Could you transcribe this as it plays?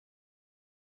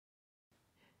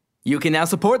You can now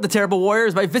support the Terrible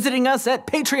Warriors by visiting us at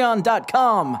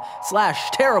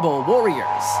patreon.com/Terrible Warriors.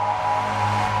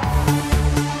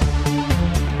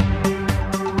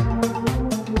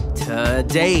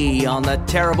 Today on the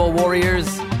Terrible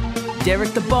Warriors,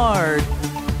 Derek the Bard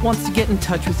wants to get in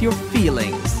touch with your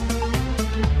feelings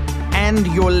and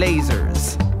your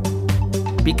lasers.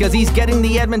 Because he's getting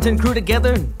the Edmonton crew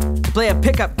together to play a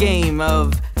pickup game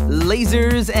of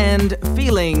lasers and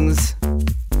feelings.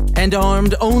 And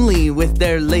armed only with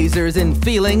their lasers and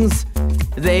feelings,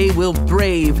 they will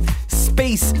brave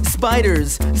space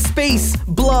spiders, space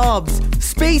blobs,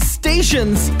 space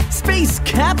stations, space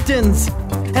captains,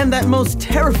 and that most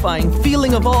terrifying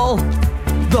feeling of all,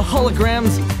 the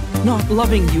holograms not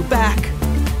loving you back.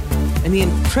 And the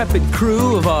intrepid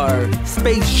crew of our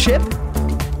spaceship,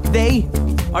 they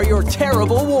are your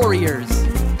Terrible Warriors.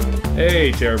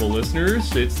 Hey, Terrible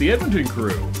listeners, it's the Edmonton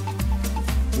crew.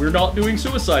 We're not doing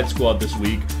Suicide Squad this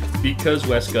week because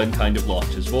Wes Gunn kind of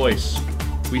lost his voice.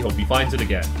 We hope he finds it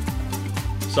again.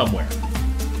 Somewhere.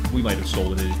 We might have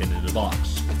stolen it and hidden it in a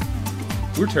box.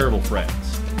 We're terrible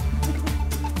friends.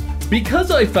 Because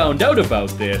I found out about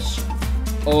this,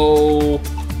 4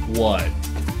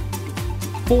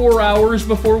 hours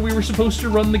before we were supposed to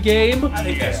run the game? I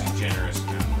think that's a generous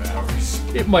amount of hours.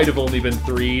 It might have only been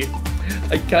 3.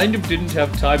 I kind of didn't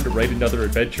have time to write another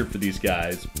adventure for these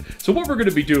guys. So what we're going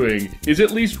to be doing is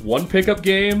at least one pickup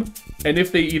game, and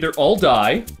if they either all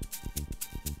die,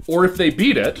 or if they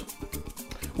beat it,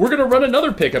 we're going to run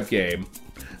another pickup game.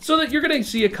 So that you're going to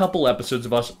see a couple episodes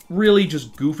of us really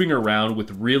just goofing around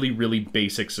with really, really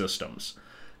basic systems.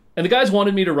 And the guys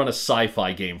wanted me to run a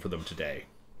sci-fi game for them today.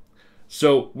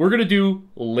 So we're going to do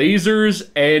lasers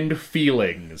and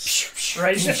feelings.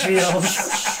 Right in the field.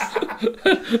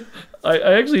 I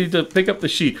actually need to pick up the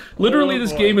sheet. Literally,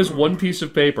 this game is one piece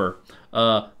of paper.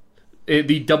 The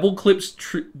Double Clicks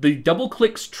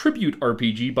Tribute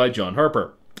RPG by John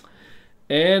Harper.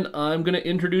 And I'm going to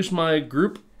introduce my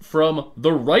group from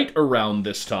the right around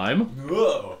this time.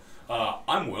 Whoa.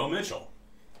 I'm Will Mitchell.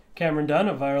 Cameron Dunn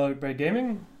of Viral Outbreak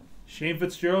Gaming. Shane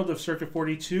Fitzgerald of Circuit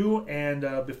 42, and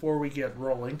before we get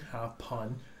rolling,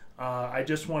 pun, I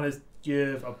just want to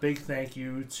give a big thank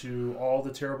you to all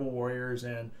the Terrible Warriors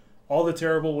and all the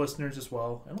terrible listeners as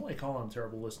well. I don't like calling them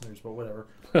terrible listeners, but whatever.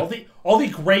 all the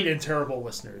great and terrible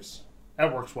listeners.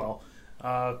 That works well.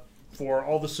 For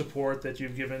all the support that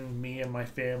you've given me and my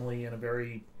family in a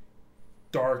very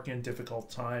dark and difficult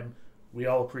time. We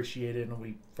all appreciate it, and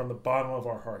we, from the bottom of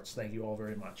our hearts, thank you all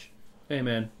very much. Hey,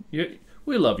 man.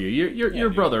 We love you. You're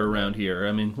brother around here.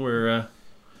 I mean, we're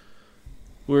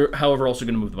however, also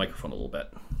going to move the microphone a little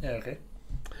bit. Yeah, okay.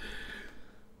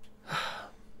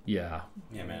 Yeah.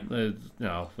 Yeah, man.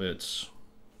 No, it's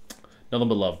nothing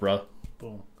but love, bruh.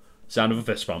 Boom. Sound of a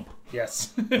fist bump.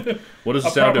 Yes. What is the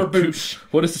sound of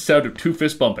What is the sound of 2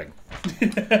 fist bumping?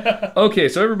 Okay,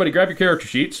 so everybody grab your character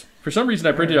sheets. For some reason,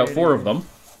 I printed out 4 of them.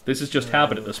 This is just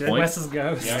habit at this point. Wes's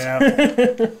ghost. Yeah.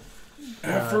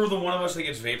 For the one of us that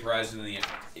gets vaporized in the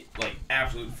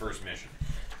absolute first mission.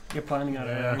 You're planning on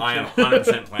it. I am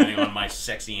 100% planning on my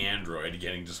sexy android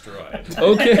getting destroyed.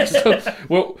 Okay, so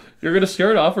you're going to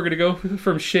start off. We're going to go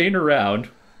from Shane around.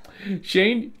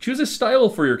 Shane, choose a style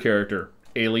for your character.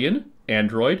 Alien,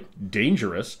 android,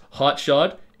 dangerous,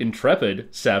 hotshot,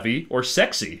 intrepid, savvy, or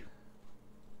sexy.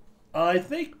 I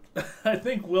think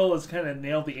Will has kind of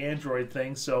nailed the android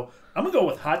thing, so I'm going to go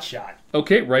with hotshot.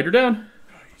 Okay, write her down.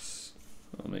 Nice.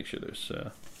 I'll make sure there's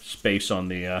space on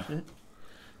the...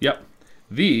 Yep.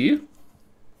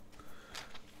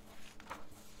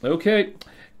 Okay.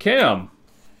 Cam.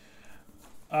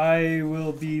 I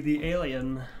will be the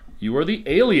alien. You are the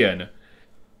alien.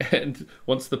 And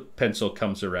once the pencil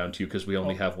comes around to you, because we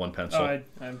only have one pencil.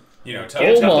 I'm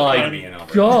Oh my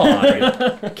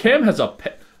god! Cam has a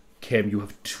Cam, you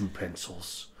have 2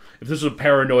 pencils. If this was a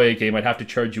paranoia game, I'd have to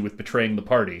charge you with betraying the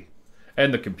party.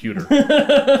 And the computer.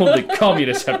 Only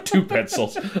communists have 2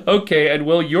 pencils. Okay, and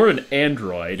Will, you're an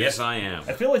android. Yes, I am.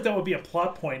 I feel like that would be a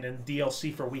plot point in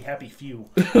DLC for We Happy Few.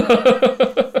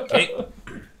 Okay.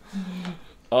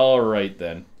 All right,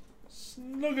 then.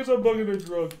 Snug as a bug in a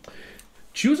drug.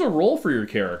 Choose a role for your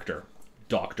character.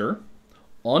 Doctor,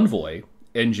 envoy,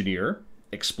 engineer,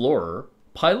 explorer,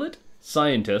 pilot,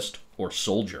 scientist, or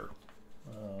soldier.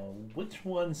 Which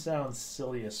one sounds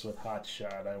silliest with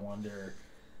hotshot, I wonder?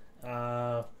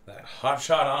 That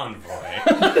hotshot envoy.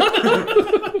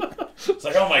 It's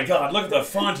like, oh my god, look at the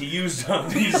font he used on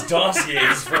these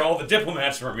dossiers for all the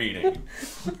diplomats we're meeting.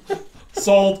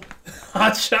 Sold.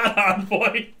 Hotshot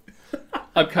envoy.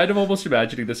 I'm kind of almost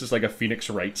imagining this is like a Phoenix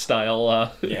Wright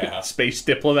style Yeah. space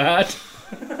diplomat.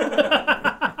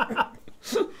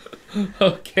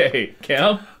 Okay,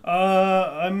 Cam?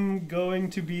 I'm going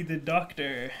to be the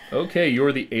doctor. Okay,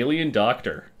 you're the alien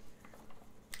doctor.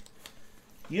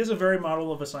 He is a very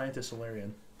model of a scientist,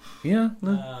 Solarian. Yeah.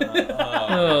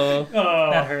 Oh.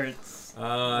 That hurts.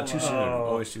 Too soon.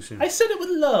 Always too soon. I said it with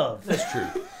love. That's true.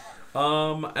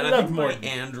 And I Love think my Morton.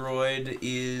 android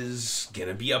is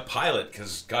gonna be a pilot,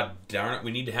 because god darn it,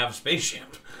 we need to have a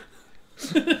spaceship.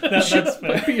 That's fair.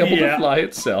 Might be able to fly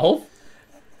itself.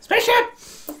 Spaceship!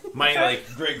 My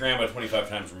great grandma 25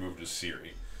 times removed his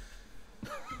Siri.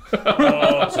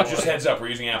 Oh, So just heads up, we're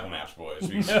using Apple Maps, boys.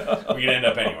 We can end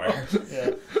up anywhere.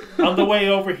 yeah. On the way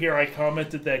over here, I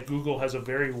commented that Google has a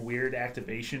very weird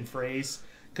activation phrase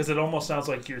because it almost sounds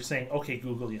like you're saying, "Okay,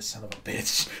 Google, you son of a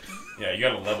bitch." Yeah, you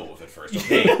gotta level with it first.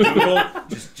 Okay, Google,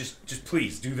 just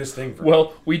please do this thing for me.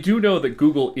 Well, we do know that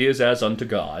Google is as unto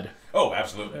God. Oh,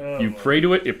 absolutely. You pray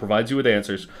to it, it provides you with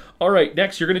answers. All right,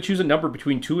 next, you're going to choose a number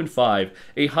between 2 and 5.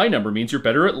 A high number means you're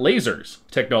better at lasers,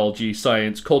 technology,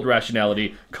 science, cold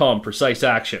rationality, calm, precise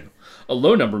action. A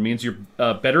low number means you're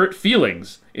better at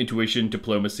feelings, intuition,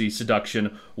 diplomacy,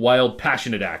 seduction, wild,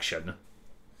 passionate action.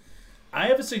 I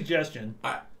have a suggestion.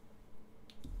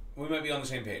 We might be on the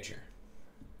same page here.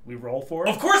 We roll for it.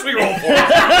 Of course we roll for it! Of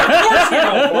course we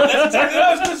roll for it! That's exactly what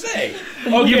I was gonna say.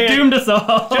 Okay, You've doomed us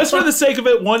all. just for the sake of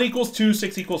it, 1 equals 2,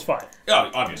 6 equals 5.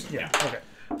 Oh, obviously, yeah. Okay.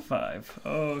 5.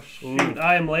 Oh, shoot.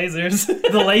 I am lasers.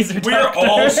 The laser We are doctor.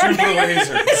 all super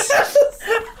lasers.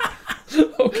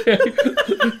 Okay.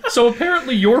 So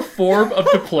apparently your form of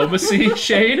diplomacy,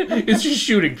 Shane, is just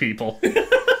shooting people.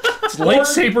 It's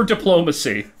lightsaber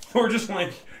diplomacy. We're just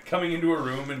coming into a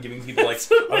room and giving people a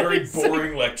very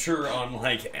boring lecture on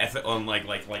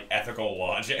ethical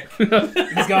logic. He's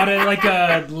got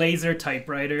a laser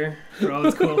typewriter for all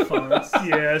his cool fonts.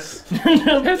 Yes.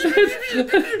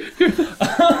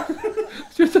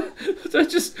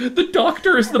 The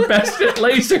doctor is the best at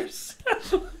lasers.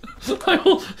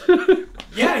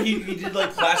 Yeah, he did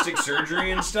plastic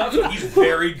surgery and stuff. And he's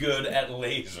very good at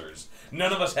lasers.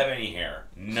 None of us have any hair.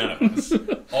 None of us.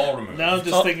 All removed. Now I'm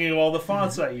just thinking of all the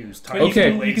fonts I use. Tiny Okay.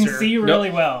 You can laser. see really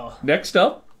well. Next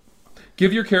up,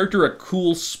 give your character a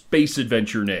cool space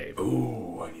adventure name.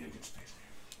 Ooh, I need a good space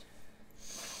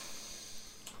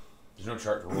name. There's no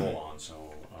chart to roll on,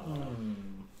 so.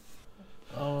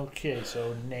 Okay,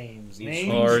 so names.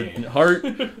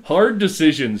 Hard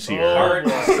decisions here. Hard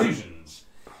decisions.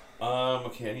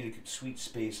 Okay, I need a good sweet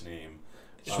space name.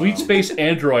 Sweet space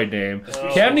android name.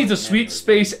 Cam needs a sweet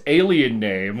space alien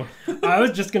name. I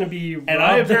was just going to be And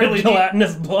I apparently need-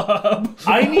 gelatinous blob.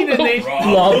 I need a name.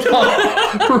 Blob.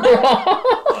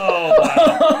 Oh,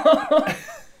 wow.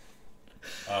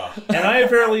 And I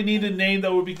apparently need a name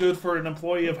that would be good for an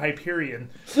employee of Hyperion.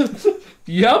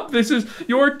 Yep,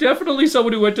 you're definitely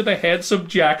someone who went to the Handsome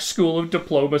Jack School of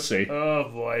Diplomacy. Oh,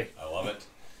 boy. I love it.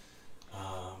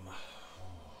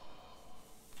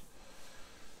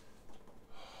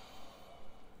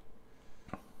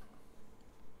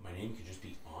 My name could just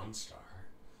be OnStar.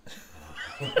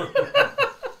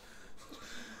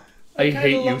 I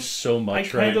hate you so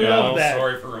much I right kinda now. love that.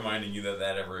 Sorry for reminding you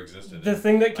that ever existed. The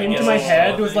thing that came guess to my it's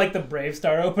head still a was thing. the Brave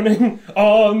Star opening.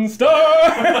 On Star!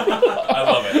 I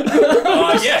love it.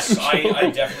 Yes, I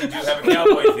definitely do have a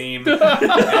cowboy theme, and I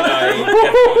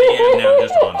definitely am now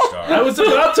just OnStar. I was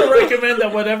about to recommend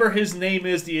that whatever his name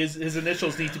is, his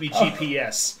initials need to be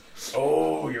GPS.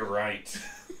 Oh, you're right.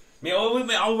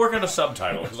 I'll work on a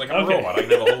subtitle, because I'm a Okay. robot. I can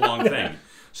have a whole long thing.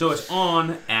 So it's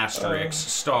on asterisk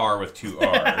star with 2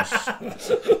 R's.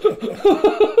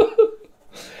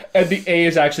 And the A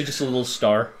is actually just a little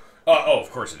star.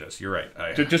 Of course it is. You're right.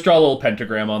 Just draw a little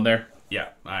pentagram on there. Yeah,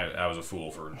 I was a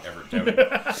fool for ever doubting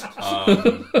it.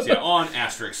 So yeah, on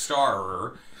asterisk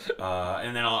star,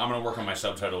 and then I'm going to work on my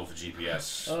subtitle for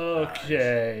GPS.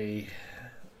 Okay.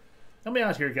 Help me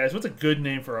out here, guys. What's a good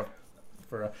name for a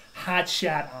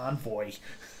hotshot envoy?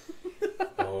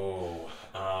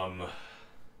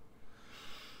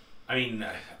 I mean,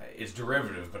 it's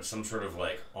derivative, but some sort of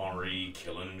Henri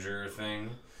Killinger thing.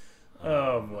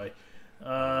 Oh boy.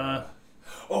 Have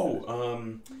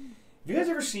you guys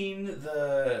ever seen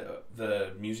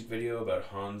the music video about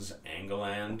Hans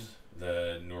Angeland,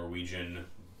 the Norwegian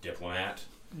diplomat?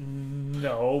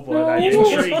 No, but I'm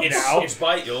intrigued now. It's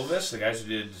by Ylvis, the guys who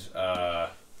did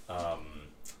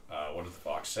what did the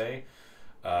fox say?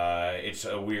 It's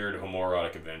a weird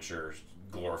homoerotic adventure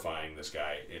glorifying this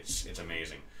guy. It's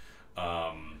amazing.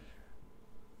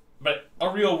 But a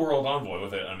real world envoy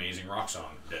with an amazing rock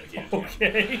song dedicated to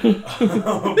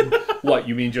him. What,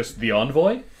 you mean just the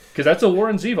Envoy? Because that's a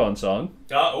Warren Zevon song.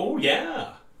 Oh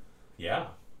yeah, yeah.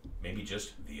 Maybe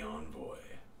just the envoy.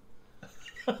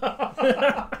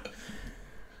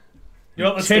 You know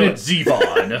what, let's do Lieutenant it.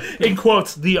 Zevon. In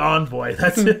quotes, the envoy.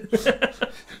 That's it.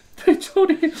 They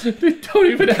don't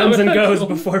even have Comes an and goes actual-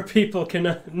 before people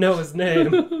can know his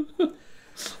name.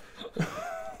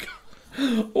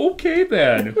 Okay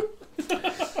then.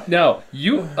 Now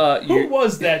you Who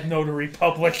was that notary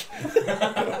public?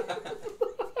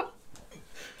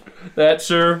 that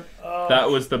sir, that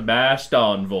was the masked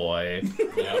envoy.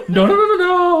 Yep. No.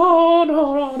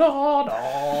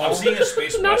 I'm seeing a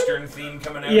space western theme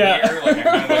coming out Yeah. here. Like, I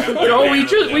kind of like, No, we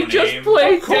just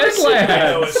played I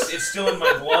know Deadlands. it's still in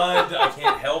my blood. I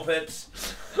can't help it.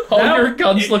 All your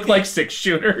guns look like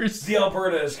 6-shooters. The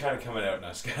Alberta is kind of coming out in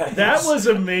us, guys. That was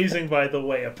amazing, by the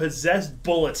way. A possessed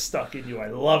bullet stuck in you. I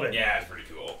love it. Yeah, it's pretty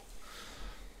cool.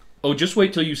 Oh, just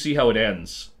wait till you see how it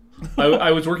ends.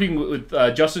 I was working with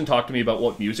Justin. Talked to me about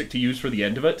what music to use for the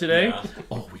end of it today. Yeah.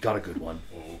 Oh, we got a good one.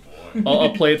 Oh boy. I'll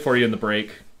play it for you in the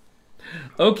break.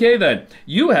 Okay, then.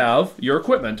 You have your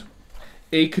equipment.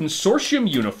 A consortium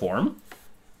uniform.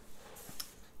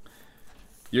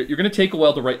 You're going to take a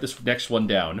while to write this next one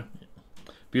down,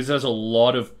 because it has a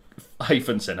lot of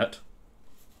hyphens in it.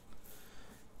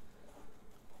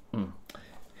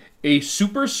 A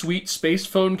super sweet space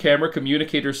phone camera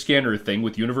communicator scanner thing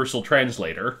with universal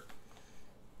translator.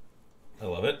 I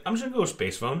love it. I'm just gonna go with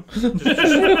space phone. Just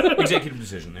executive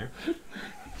decision there.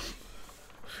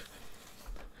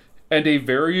 And a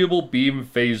variable beam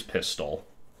phase pistol.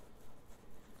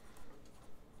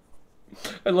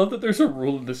 I love that there's a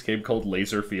rule in this game called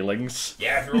laser feelings.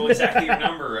 Yeah, if you roll exactly your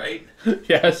number, right?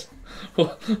 Yes.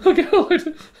 Well, okay,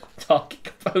 we're talking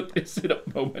about this in a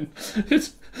moment.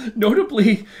 It's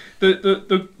notably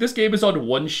this game is on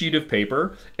one sheet of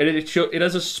paper, and it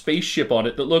has a spaceship on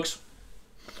it that looks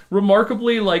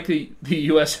remarkably like the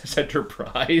USS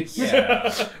Enterprise.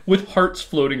 Yeah, With hearts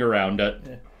floating around it.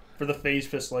 Yeah. For the phase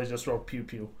pistol, I just wrote pew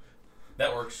pew.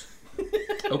 that works.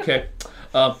 Okay.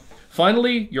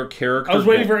 Finally, your character. I was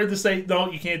waiting for it to say,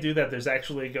 no, you can't do that. There's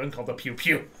actually a gun called a pew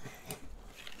pew.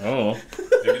 Oh,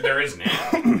 There is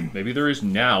now. maybe there is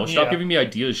now. Stop Yeah. giving me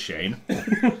ideas, Shane.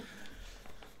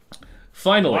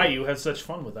 Finally. Why you have such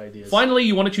fun with ideas? Finally,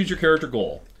 you want to choose your character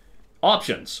goal.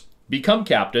 Options: become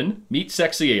captain, meet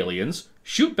sexy aliens,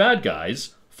 shoot bad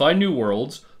guys, find new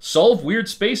worlds, solve weird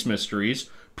space mysteries,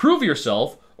 prove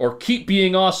yourself, or keep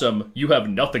being awesome. You have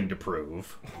nothing to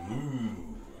prove.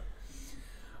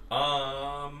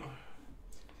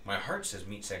 My heart says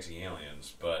meet sexy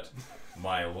aliens, but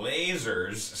my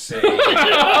lasers say that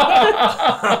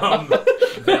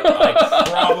I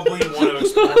probably want to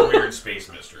explore weird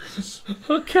space mysteries.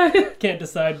 Okay. Can't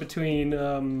decide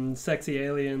between sexy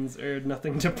aliens or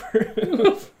nothing to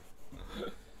prove.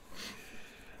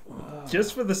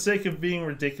 Just for the sake of being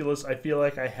ridiculous, I feel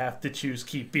like I have to choose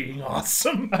keep being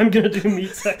awesome. I'm gonna do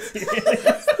meet sexy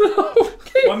aliens.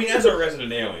 Well, I mean, as a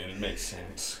resident alien, it makes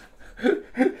sense.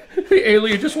 The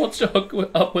alien just wants to hook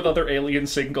up with other alien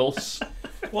singles.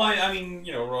 Well, I mean,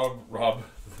 you know,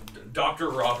 Dr.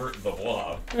 Robert the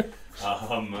Blob.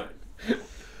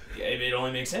 It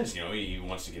only makes sense, you know. He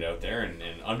wants to get out there and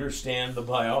understand the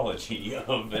biology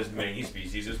of as many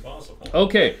species as possible.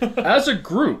 Okay, as a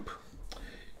group,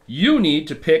 you need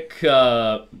to pick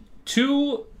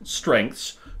 2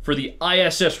 strengths for the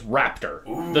ISS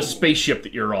Raptor, the spaceship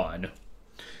that you're on.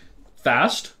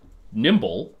 Fast,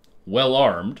 nimble,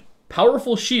 well-armed,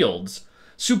 powerful shields,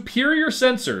 superior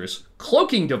sensors,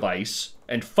 cloaking device,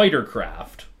 and fighter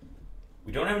craft.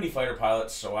 We don't have any fighter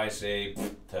pilots, so I say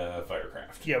to fighter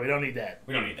craft. Yeah, we don't need that.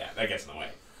 We don't need that. That gets in the way.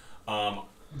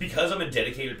 Because I'm a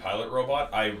dedicated pilot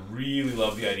robot, I really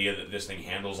love the idea that this thing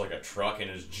handles like a truck and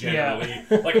is generally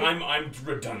like I'm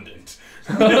redundant.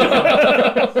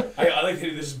 I like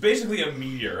to, this is basically a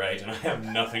meteorite, and I have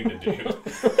nothing to do.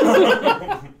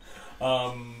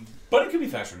 But it could be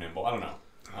fast or nimble. I don't know.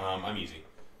 I'm easy.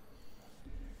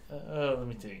 Let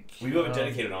me think. We do have a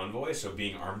dedicated envoy, so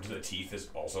being armed to the teeth is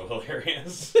also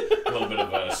hilarious. A little bit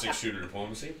of a 6-shooter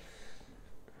diplomacy.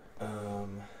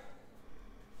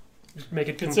 Make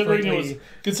it Considering completely...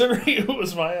 it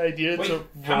was my idea Wait, to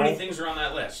how many roll- things are on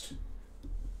that list?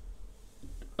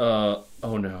 Oh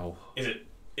no.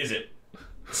 Is it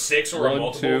 6 or a 1,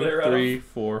 multiple 2, thereof? 3,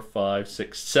 4, 5,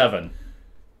 6, 7.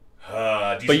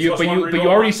 DC But you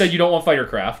already said you don't want fighter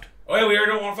craft. Oh yeah, we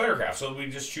already don't want fightercraft, so we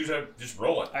just just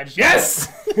roll it. I just Yes!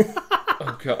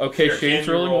 Okay, Here, Shane's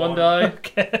can you rolling roll one one? die.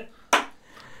 Okay.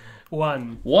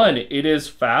 1. 1, it is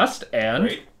fast and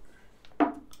Right?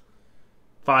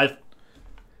 5.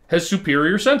 has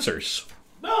superior sensors.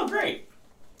 No, great.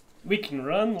 We can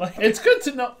run like... It's good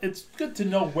to know. It's good to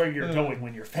know where you're going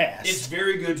when you're fast. It's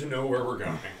very good to know where we're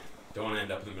going. Don't want to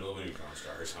end up in the middle of a neutron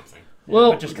star or something.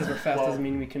 Well, But just because we're fast doesn't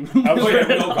mean we can... I was Oh yeah,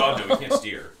 gonna- no god, no, we can't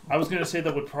steer. I was going to say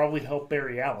that would probably help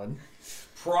Barry Allen.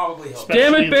 Probably help.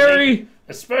 Damn it, Barry!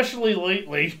 Especially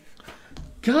lately.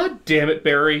 God damn it,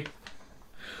 Barry.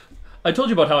 I told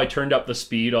you about how I turned up the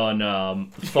speed on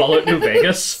Fallout New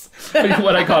Vegas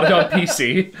when I got it on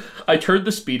PC. I turned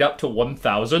the speed up to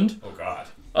 1,000. Oh,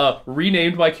 God.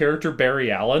 Renamed my character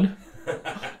Barry Allen.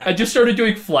 I just started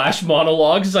doing flash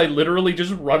monologues as I literally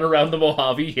just run around the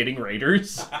Mojave hitting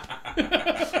raiders.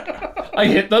 I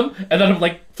hit them, and then I'm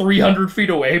like 300 feet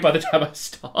away by the time I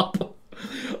stop.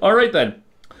 Alright then.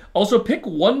 Also, pick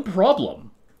one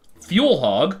problem. Fuel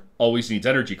Hog always needs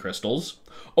energy crystals.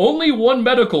 Only one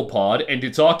medical pod, and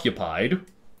it's occupied.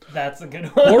 That's a good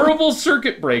one. Horrible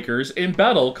circuit breakers. In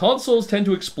battle, consoles tend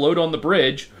to explode on the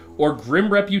bridge. Or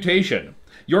grim reputation.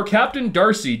 Your Captain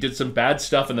Darcy did some bad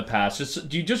stuff in the past.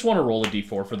 Do you just want to roll a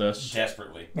d4 for this?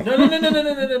 Desperately.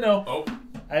 No. Oh,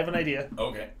 I have an idea.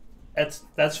 okay.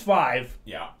 That's 5.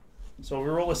 Yeah. So if we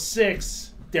roll a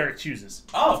 6, Derek chooses.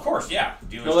 Oh, of course, yeah.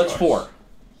 Dealer's No, that's choice. 4.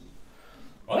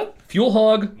 What? Fuel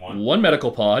Hog, One. one medical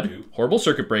pod, Two. horrible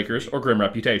circuit breakers, or grim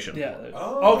reputation. Yeah.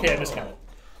 Oh. Okay, I miscounted.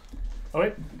 Oh,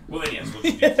 wait. Well, then, yes, we'll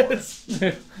just do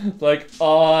it. Like,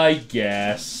 I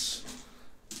guess.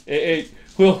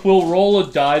 We'll roll a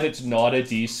die that's not a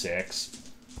d6.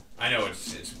 I know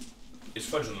it's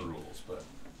fudging the rules, but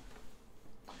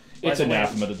It's the way-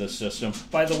 anathema to this system.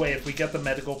 By the way, if we get the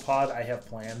medical pod, I have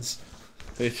plans.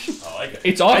 It's I like it.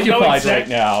 it's I know occupied right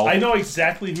now. I know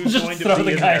exactly who's Just going to throw be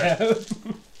the in guy there. out.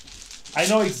 I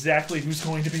know exactly who's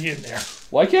going to be in there.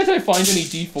 Why can't I find any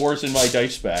d4s in my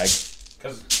dice bag?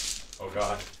 Because, oh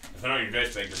god, if they're not in your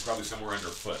dice bag, they're probably somewhere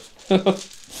underfoot.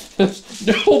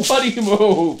 Nobody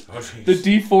move! Oh jeez. The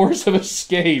d4s have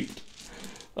escaped.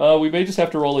 We may just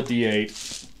have to roll a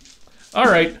d8.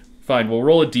 Alright, fine, we'll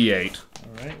roll a d8.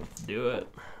 All right. Do it.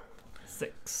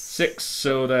 6. 6,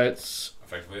 so that's...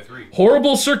 Effectively a 3.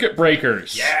 Horrible circuit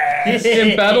breakers. Yes!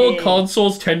 In battle,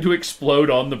 consoles tend to explode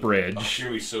on the bridge. You're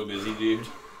gonna be so busy, dude.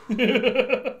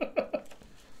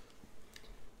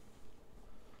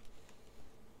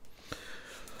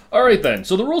 Alright then,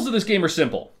 so the rules of this game are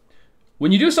simple.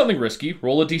 When you do something risky,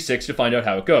 roll a d6 to find out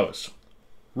how it goes.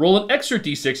 Roll an extra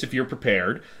d6 if you're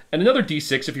prepared, and another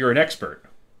d6 if you're an expert.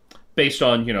 Based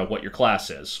on, what your class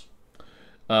is.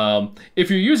 If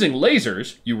you're using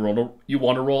lasers, you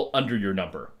want to roll under your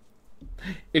number.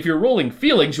 If you're rolling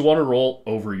feelings, you want to roll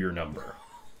over your number.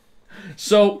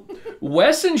 So,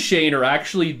 Wes and Shane are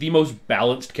actually the most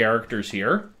balanced characters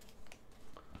here.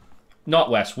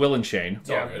 Not Wes, Will and Shane.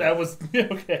 Yeah, good. that was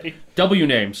okay. W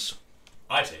names.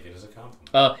 I take it as a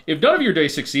compliment. If none of your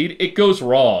dice succeed, it goes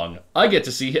wrong. I get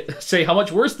to say how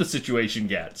much worse the situation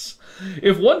gets.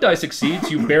 If one die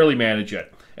succeeds, you barely manage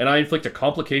it, and I inflict a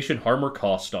complication, harm, or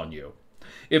cost on you.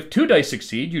 If 2 dice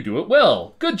succeed, you do it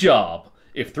well. Good job.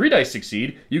 If 3 dice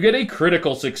succeed, you get a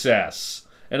critical success.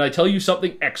 And I tell you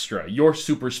something extra. You're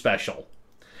super special.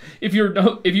 If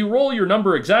you roll your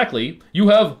number exactly, you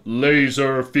have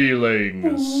laser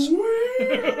feelings.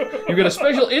 You get a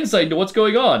special insight into what's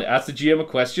going on. Ask the GM a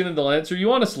question and they'll answer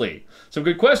you honestly. Some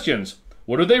good questions.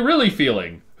 What are they really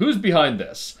feeling? Who's behind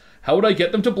this? How would I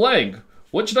get them to blank?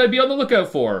 What should I be on the lookout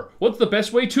for? What's the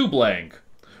best way to blank?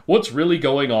 What's really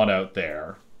going on out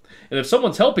there? And if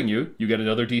someone's helping you, you get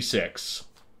another d6.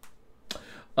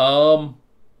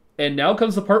 And now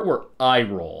comes the part where I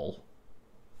roll.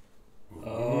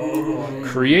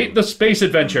 Create the space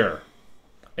adventure.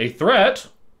 A threat.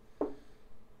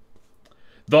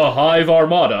 The Hive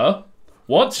Armada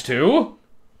wants to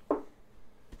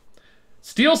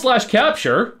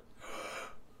steal/capture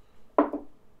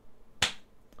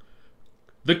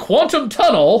the Quantum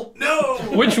Tunnel, No!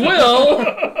 which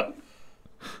will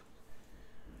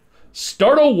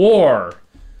start a war.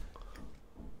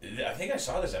 I think I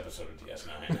saw this episode of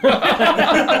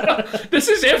DS9. This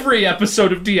is every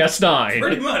episode of DS9.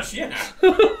 Pretty much, yeah.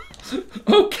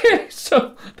 Okay,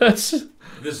 so that's...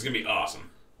 This is gonna be awesome.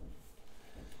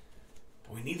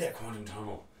 But we need that quantum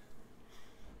tunnel.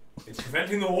 It's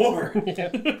preventing the war.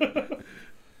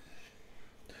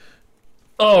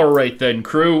 All right then,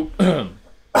 crew.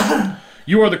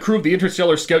 You are the crew of the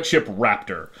interstellar scout ship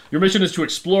Raptor. Your mission is to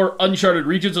explore uncharted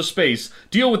regions of space,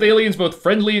 deal with aliens both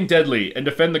friendly and deadly, and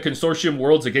defend the consortium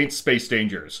worlds against space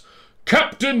dangers.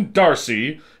 Captain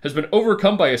Darcy has been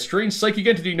overcome by a strange psychic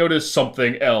entity known as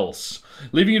something else,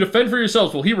 leaving you to fend for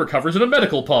yourselves while he recovers in a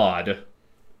medical pod.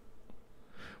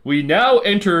 We now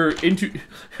enter into...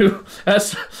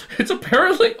 as it's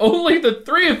apparently only the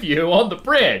 3 of you on the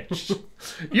bridge.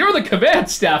 You're the command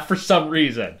staff for some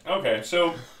reason. Okay,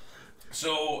 so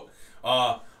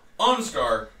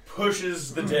OnStar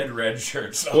pushes the dead red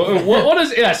shirts. What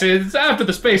is? Yes, it's after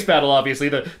the space battle. Obviously,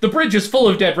 the bridge is full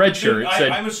of dead red shirts.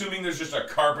 I'm assuming there's just a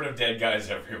carpet of dead guys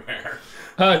everywhere.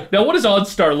 Now, what does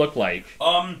OnStar look like?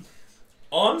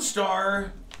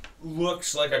 OnStar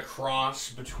looks like a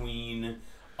cross between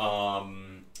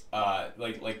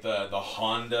like the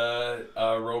Honda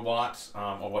robot.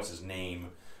 What's his name?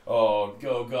 Oh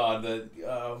God,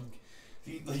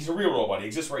 he's a real robot. He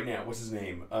exists right now. What's his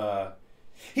name?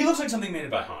 He looks like something made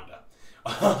by Honda.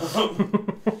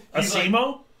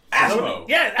 Asimo? Asimo.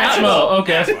 Yeah, Asimo.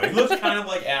 Okay. Asimo. He looks kind of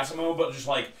like Asimo, but just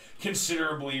like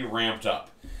considerably ramped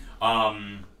up.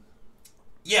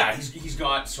 Yeah, he's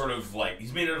got sort of like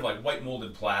he's made out of like white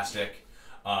molded plastic.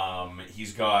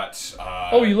 He's got.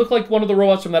 Oh, you look like one of the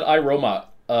robots from that iRobot,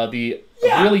 the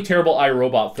really terrible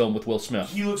iRobot film with Will Smith.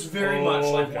 He looks very much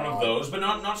like one of those, but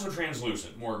not so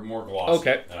translucent, more glossy.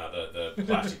 Okay. The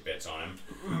plastic bits on him.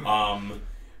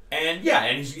 And yeah,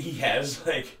 and he has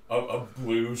like a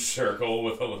blue circle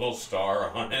with a little star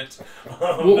on it,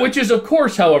 Which is, of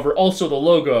course, however, also the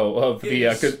logo of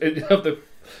the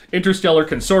Interstellar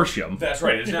Consortium. That's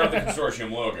right. It's now the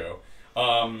Consortium logo.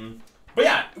 But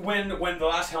yeah, when the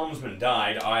last helmsman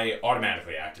died, I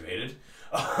automatically activated.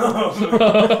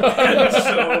 And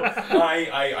so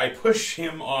I push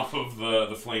him off of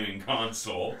the flaming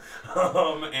console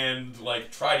and like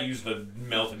try to use the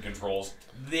melted controls.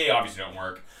 They obviously don't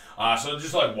work. So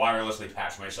just like wirelessly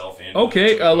patch myself in.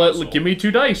 Okay, give me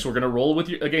 2 dice. We're gonna roll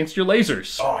against your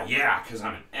lasers. Oh yeah, because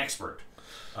I'm an expert.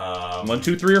 1,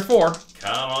 2, 3, or 4.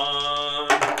 Come on.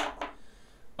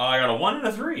 I got a 1 and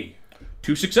a 3.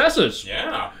 2 successes.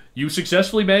 Yeah. You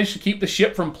successfully managed to keep the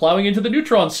ship from plowing into the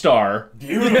neutron star.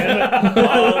 Beautiful.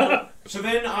 So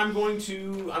then I'm going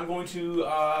to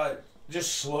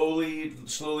just slowly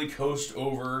coast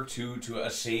over to a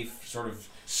safe sort of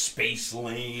space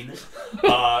lane,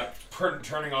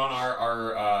 turning on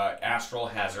our astral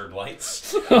hazard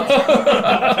lights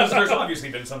because there's obviously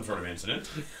been some sort of incident.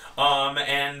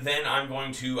 And then I'm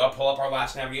going to pull up our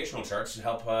last navigational charts to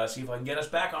help see if I can get us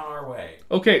back on our way.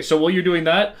 Okay, so while you're doing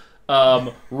that,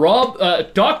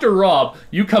 Dr. Rob,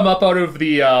 you come up out of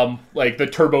the the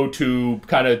turbo tube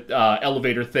kind of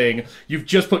elevator thing. You've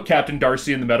just put Captain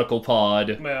Darcy in the medical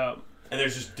pod. Yeah. And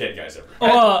there's just dead guys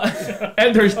everywhere.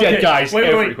 And there's dead guys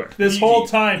everywhere. Wait. This whole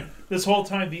time,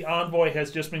 the envoy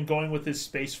has just been going with his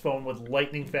space phone with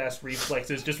lightning fast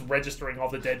reflexes, just registering all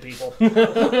the dead people.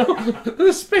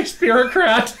 The space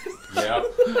bureaucrat. Yeah.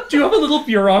 Do you have a little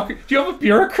bureaucrat? Do you have a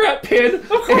bureaucrat pin? Of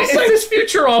course. Is this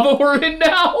Futurama we're in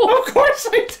now? Of course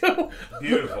I do.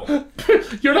 Beautiful.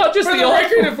 You're not just For the the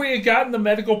record, author. if we had gotten the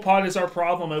medical pod as our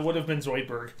problem, it would have been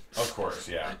Zoidberg. Of course,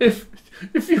 yeah. If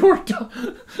you were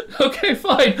okay,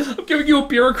 fine. I'm giving you a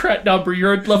bureaucrat number.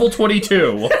 You're at level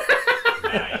 22.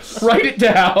 Nice. Write it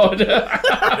down.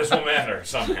 This will matter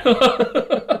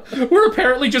somehow. We're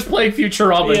apparently just playing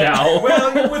Futurama now.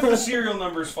 Well, with the serial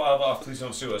numbers filed off, please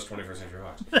don't sue us, 21st Century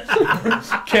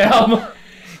Fox. Cam,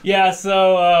 Yeah,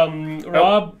 so,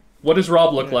 Rob, what does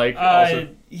Rob look like? Also?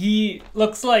 he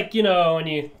looks like, when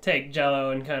you take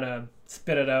Jell-O and kind of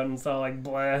spit it out and it's all like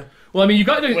blah. Well, I mean, you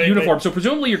got a Wait. uniform, so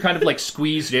presumably you're kind of like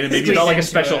squeezed in, and maybe you got like a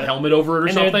special helmet over it or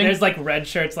And something. there's like red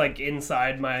shirts like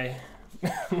inside my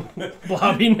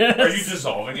blobbiness. Are you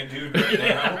dissolving it, dude, right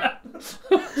now?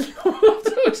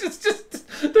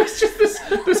 There's just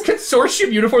this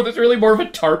consortium uniform that's really more of a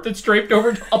tarp that's draped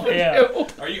over top of Yeah. you.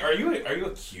 Are you a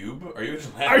cube? Are you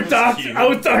a Our gelatinous cube?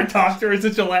 our doctor is a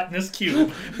gelatinous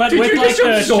cube. But Did with you like just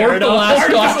the absorb shirt the on.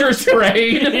 last doctor's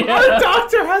brain? Our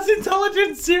doctor has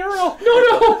intelligence 0.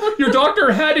 No, your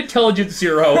doctor had intelligence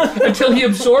 0 until he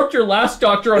absorbed your last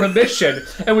doctor on a mission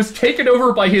and was taken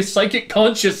over by his psychic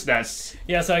consciousness.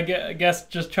 Yeah, so I guess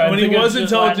just trying When to he think was of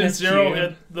intelligence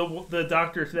gelatinous 0, cube. the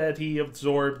doctor that he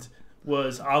absorbed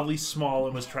was oddly small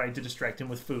and was trying to distract him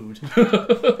with food.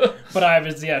 But I have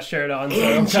his shirt on, so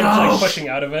I'm kind of like pushing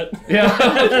out of it. Yeah.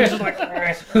 Just like,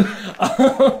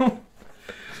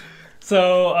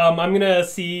 so I'm gonna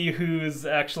see who's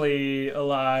actually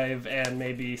alive and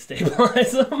maybe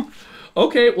stabilize them.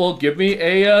 Okay, well, give me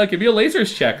a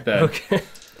lasers check then. Okay.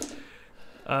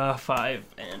 5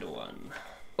 and 1.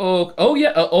 Oh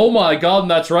yeah. Oh my God,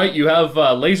 that's right. You have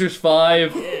lasers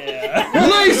 5. Yeah.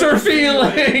 Laser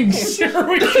feelings. Here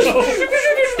we go.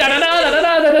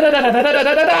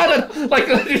 Like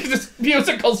this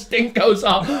musical sting goes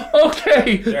off.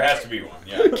 Okay. There has to be one,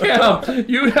 yeah. Cam,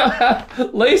 you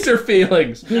have laser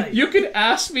feelings. Nice. You can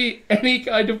ask me any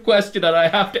kind of question and I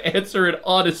have to answer it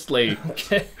honestly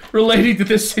Okay. relating to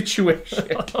this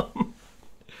situation.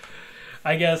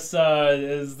 I guess,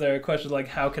 is there a question like,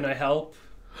 how can I help?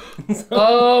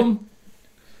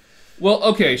 Well,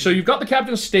 okay, so you've got the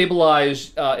captain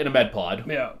stabilized in a med pod.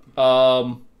 Yeah.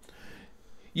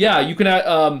 Yeah,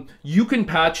 you can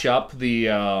patch up the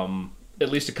at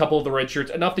least a couple of the red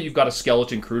shirts, enough that you've got a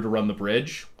skeleton crew to run the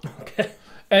bridge. Okay.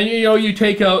 And you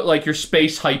take out like your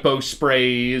space hypo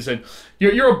sprays, and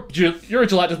you're a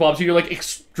gelatinous bomb, so you're like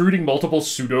extruding multiple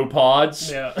pseudopods.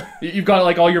 Yeah. You've got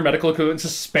like all your medical equipment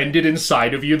suspended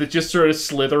inside of you that's just sort of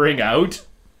slithering out.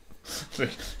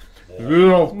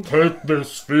 You'll take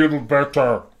this, feel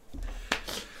better.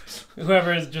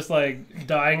 Whoever is just like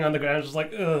dying on the ground is just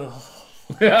like, ugh.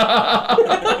 Do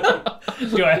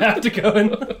I have to go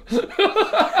in?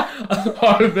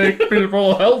 I make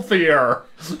people healthier.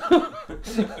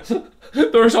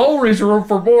 There's always room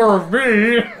for more of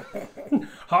me.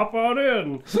 Hop on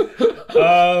in.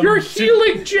 Your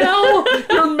healing gel,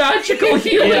 your magical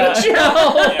healing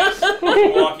gel. Yes.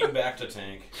 Walking back to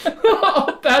tank.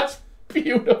 Oh, that's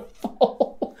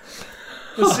beautiful.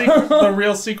 The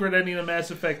real secret ending of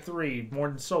Mass Effect 3.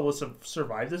 Morton Solus have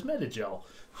survived as Metagel.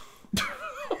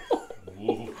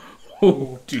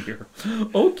 Oh dear.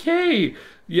 Okay.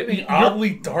 Oddly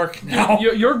dark now.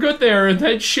 You're good there, and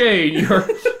then Shane,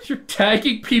 you're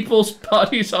tagging people's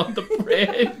bodies on the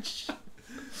bridge.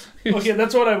 Okay,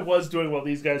 that's what I was doing while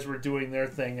these guys were doing their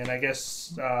thing, and I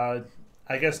guess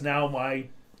now my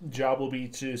job will be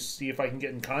to see if I can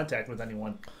get in contact with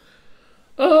anyone.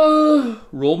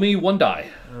 Roll me 1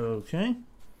 die. Okay.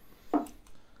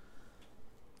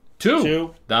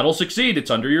 2. That'll succeed. It's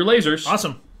under your lasers.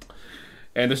 Awesome.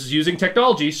 And this is using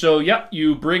technology, so yeah,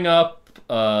 you bring up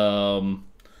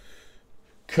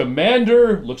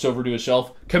Commander, looks over to his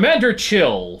shelf, Commander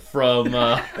Chill from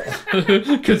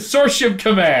Consortium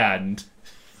Command.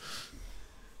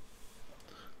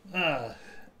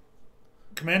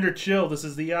 Commander Chill, this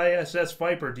is the ISS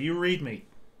Viper. Do you read me?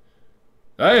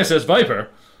 ISS Viper?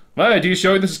 My ID is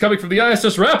showing this is coming from the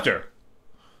ISS Raptor.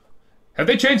 Have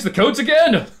they changed the codes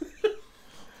again?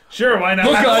 Sure, why not?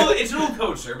 Look, It's an old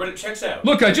code, sir, but it checks out.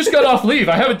 Look, I just got off leave.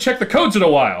 I haven't checked the codes in a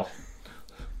while.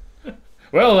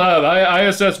 Well,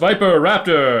 ISS Viper,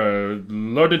 Raptor,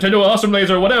 Lord Nintendo Awesome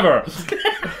Laser, whatever.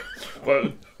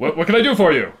 What can I do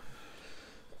for you?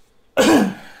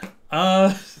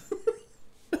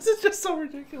 This is just so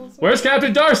ridiculous. Where's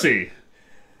Captain Darcy?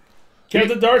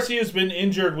 Captain Darcy has been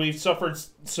injured. We've suffered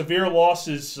severe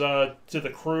losses to the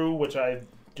crew, which I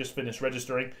just finished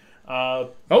registering. Oh,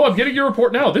 I'm getting your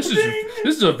report now. This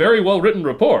is a very well written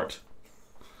report.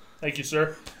 Thank you,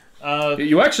 sir.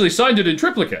 You actually signed it in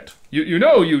triplicate. You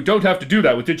know you don't have to do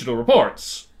that with digital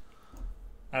reports.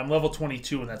 I'm level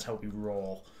 22, and that's how we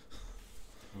roll.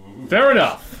 Fair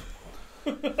enough.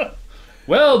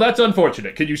 Well, that's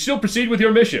unfortunate. Can you still proceed with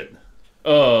your mission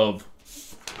of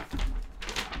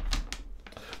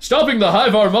stopping the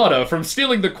Hive Armada from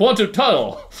stealing the Quantum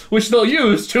Tunnel, which they'll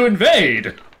use to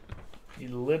invade? You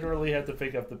literally had to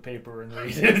pick up the paper and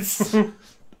read it.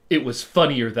 It was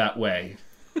funnier that way.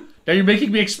 Now you're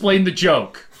making me explain the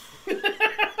joke.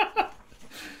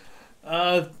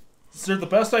 Sir, the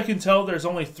best I can tell, there's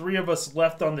only 3 of us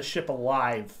left on the ship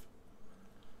alive.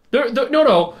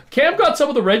 No. Cam got some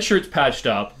of the red shirts patched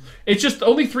up. It's just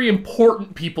only 3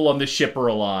 important people on this ship are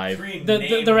alive.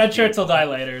 The red shirts will die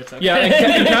later. It's okay. Yeah,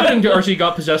 and Captain Darcy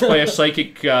got possessed by a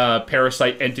psychic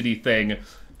parasite entity thing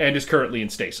and is currently in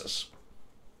stasis.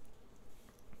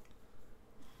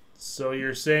 So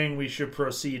you're saying we should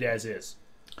proceed as is?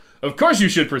 Of course you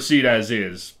should proceed as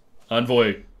is.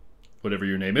 Envoy, whatever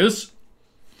your name is.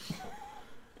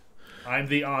 I'm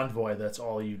the envoy, that's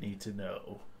all you need to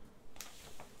know.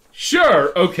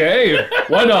 Sure, okay.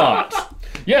 Why not?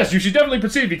 Yes, you should definitely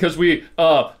proceed because we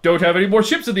don't have any more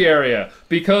ships in the area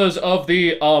because of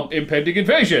the impending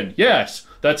invasion. Yes,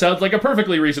 that sounds like a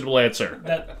perfectly reasonable answer.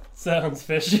 That sounds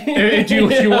fishy. Do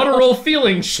you want to roll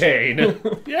feelings, Shane?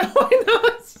 Yeah, why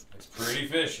not? It's pretty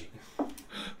fishy.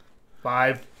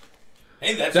 5.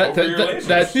 Hey, that's over your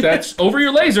lasers. That's over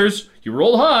your lasers. You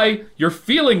roll high. Your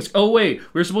feelings. Oh wait,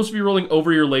 we're supposed to be rolling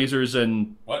over your lasers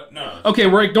and. What? No. Okay,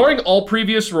 we're ignoring all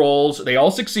previous rolls. They all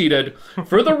succeeded.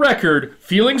 For the record,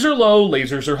 feelings are low,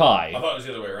 lasers are high. I thought it was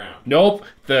the other way around. Nope.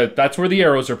 That's where the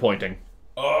arrows are pointing.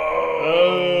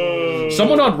 Oh.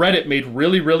 Someone on Reddit made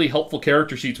really, really helpful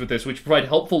character sheets with this, which provide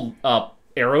helpful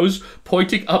arrows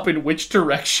pointing up in which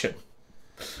direction.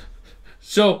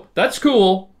 So that's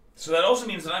cool. So that also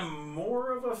means that I'm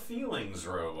more of a feelings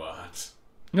robot.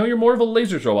 No, you're more of a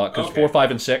lasers robot because Okay. 4,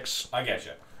 5, and 6. I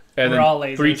getcha. And We're then all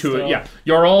lasers 3, 2, still. yeah.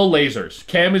 You're all lasers.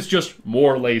 Cam is just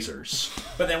more lasers.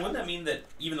 But then wouldn't that mean that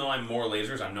even though I'm more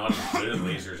lasers, I'm not as good at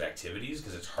lasers activities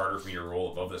because it's harder for me to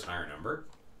roll above this higher number?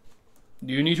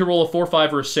 You need to roll a 4,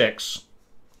 5, or a 6.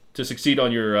 to succeed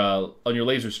on your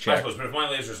lasers I check. suppose, but if my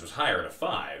lasers was higher at a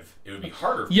 5, it would be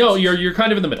harder. For Yo, me. you're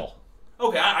kind of in the middle.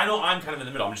 Okay, I know I'm kind of in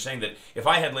the middle. I'm just saying that if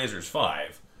I had lasers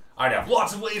 5, I'd have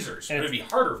lots of lasers. But it'd be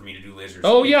harder for me to do lasers.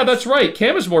 Oh 8. yeah, that's right.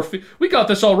 Cam is more. We got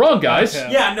this all wrong, guys.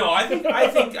 Okay. Yeah, no, I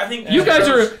think You guys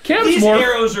are Cam's these more.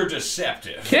 arrows are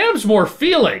deceptive. Cam's more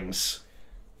feelings.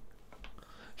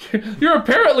 You're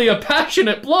apparently a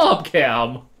passionate blob,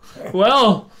 Cam.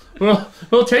 Well,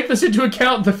 we'll take this into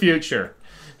account in the future.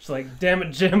 It's like, damn it,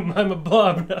 Jim, I'm a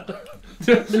blob. Damn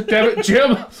it,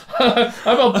 Jim.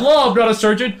 I'm a blob, not a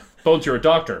surgeon. Bones, you're a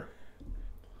doctor.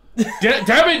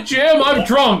 Damn it, Jim, I'm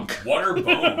drunk. What are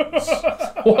bones?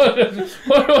 What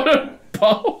a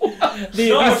bone. The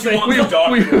Not what you want the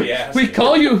doctor to be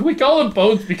asking. We call him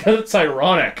Bones because it's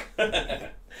ironic.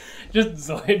 just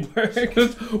Zoidberg.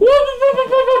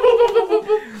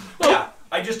 Yeah,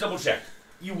 I just double checked.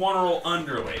 You want to roll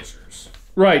under lasers.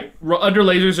 Right, under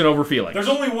lasers and over feelings. There's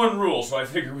only one rule, so I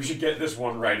figure we should get this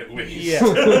one right at least. Yeah.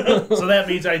 So that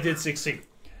means I did succeed.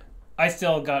 I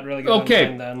still got really good Okay.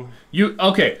 on mine then.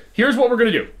 Okay, here's what we're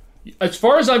gonna do. As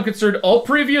far as I'm concerned, all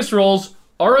previous rolls,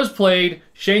 Ara's played,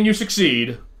 Shane, you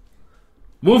succeed.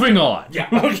 Moving on. Yeah.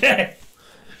 Okay.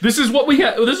 This is what we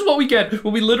get. This is what we get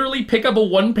when we literally pick up a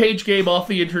one-page game off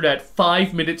the internet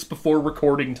 5 minutes before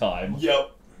recording time.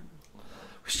 Yep.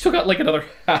 We still got like another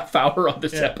half hour on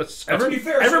this episode. To be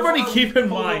fair, everybody so far keep we in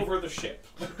pulled mind- over the ship.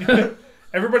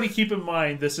 Everybody keep in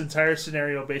mind this entire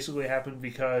scenario basically happened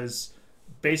because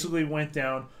basically went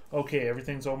down, okay,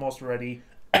 everything's almost ready.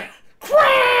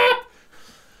 Crap!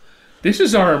 This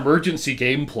is our emergency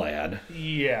game plan.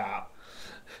 Yeah.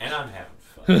 And I'm having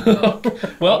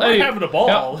fun. Well, We're hey, having a ball.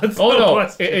 yeah, That's oh no no,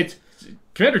 question. it's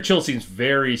Commander Chill seems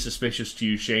very suspicious to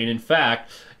you, Shane. In fact,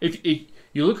 if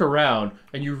you look around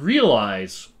and you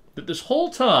realize that this whole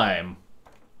time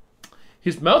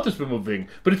his mouth has been moving,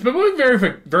 but it's been moving very,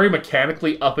 very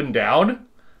mechanically up and down.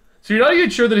 So you're not even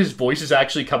sure that his voice is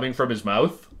actually coming from his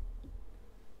mouth.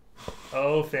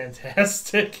 Oh,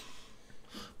 fantastic.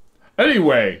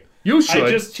 Anyway, you should. I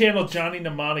just channeled Johnny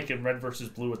Mnemonic and Red vs.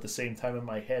 Blue at the same time in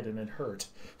my head, and it hurt.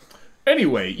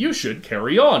 Anyway, you should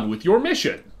carry on with your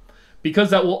mission, because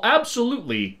that will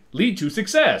absolutely lead to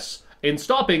success in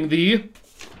stopping the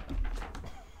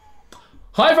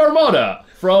Hive Armada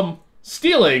from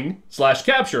stealing /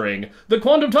 capturing the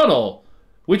Quantum Tunnel,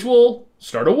 which will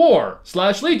start a war /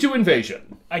 lead to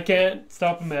invasion. I can't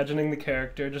stop imagining the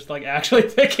character just like actually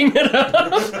picking it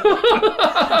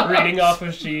up, reading off a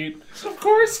sheet. Of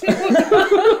course.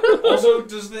 Also,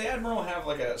 does the Admiral have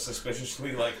like a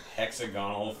suspiciously like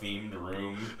hexagonal themed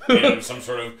room in some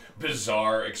sort of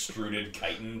bizarre extruded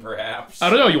chitin, perhaps? I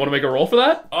don't know. You want to make a roll for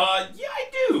that? Yeah, I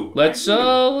do. Let's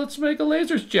make a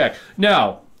lasers check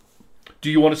now. Do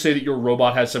you want to say that your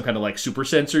robot has some kind of like super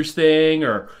sensors thing,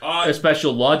 or a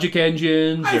special logic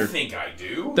engines? I Or think I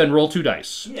do. then roll 2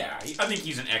 dice. Yeah, I think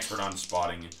he's an expert on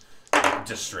spotting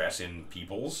distress in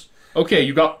peoples. Okay,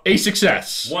 you got a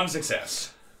success. One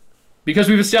success. Because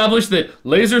we've established that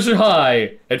lasers are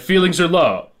high and feelings are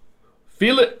low.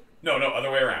 Feel it. No, other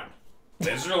way around.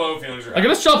 Lasers are low, feelings are high. I'm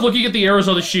gonna stop looking at the arrows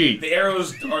on the sheet. The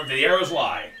arrows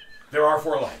lie. There are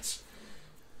 4 lights.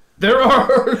 There are.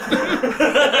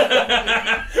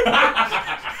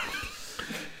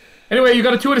 Anyway, you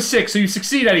got a 2 and a 6, so you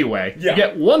succeed anyway. Yeah. You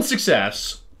get 1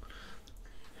 success.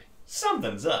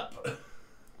 Something's up.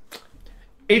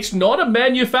 It's not a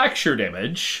manufactured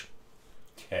image,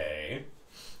 Okay.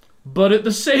 but at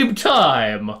the same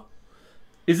time,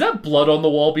 is that blood on the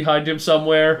wall behind him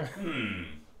somewhere?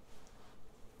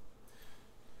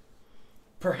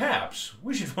 Perhaps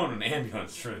we should phone an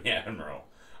ambulance for the Admiral.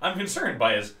 I'm concerned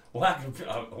by his lack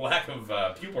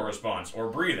of pupil response or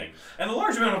breathing, and the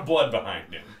large amount of blood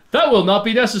behind him. That will not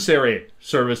be necessary,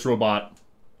 service robot.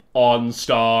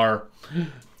 OnStar.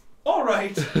 All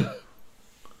right.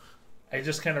 I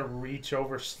just kind of reach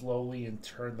over slowly and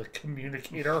turn the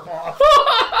communicator off.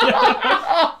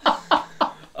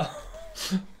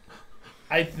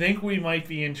 I think we might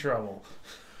be in trouble.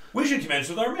 We should commence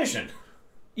with our mission.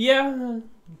 Yeah,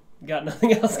 got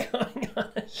nothing else going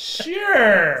on.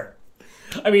 Sure.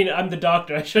 I mean, I'm the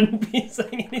doctor. I shouldn't be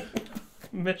saying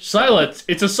anything. Silence.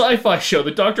 It's a sci-fi show.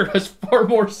 The Doctor has far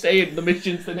more say in the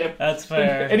missions than him. That's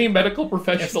fair. Any medical If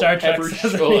professional Star Trek ever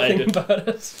says anything should. about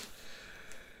it.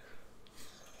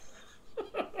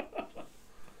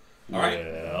 All right.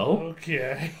 Well,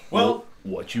 Okay. Well,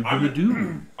 what you gonna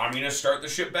do? I'm going to start the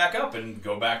ship back up and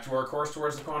go back to our course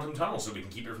towards the quantum tunnel so we can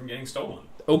keep it from getting stolen.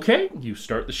 Okay, you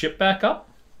start the ship back up.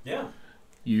 Yeah.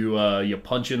 You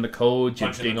punch in the code, you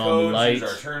Punch in ding the on the codes, lights.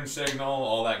 use our turn signal,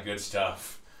 all that good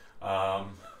stuff.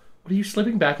 What are you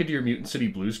slipping back into your Mutant City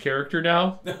Blues character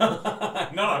now?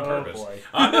 Not on purpose. boy.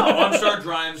 No, OnStar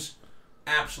drives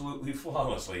absolutely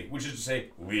flawlessly, which is to say,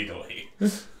 legally.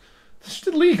 It's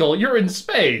illegal. You're in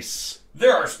space.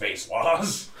 There are space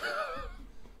laws.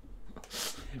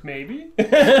 Maybe.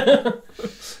 The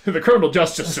criminal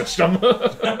justice system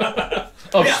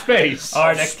of space.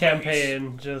 Our next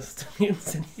campaign just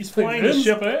He's flying the in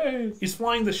ship. space. He's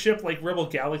flying the ship like Rebel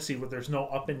Galaxy, where there's no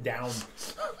up and down.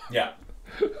 Yeah.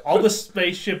 All the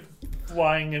spaceship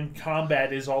flying in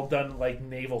combat is all done like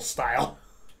naval style.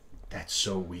 That's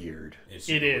so weird. It's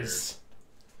It super is.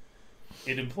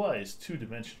 It implies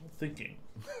two-dimensional thinking.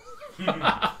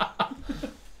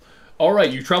 All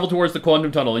right, you travel towards the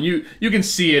quantum tunnel, and you can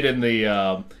see it in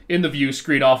the view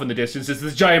screen off in the distance. It's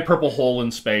this giant purple hole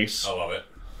in space. I love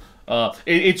it.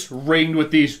 It's ringed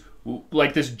with these,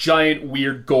 like this giant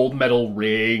weird gold metal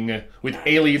ring with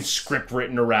alien script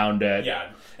written around it. Yeah,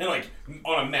 and like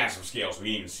on a massive scale, so we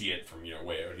can even see it from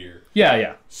way out here.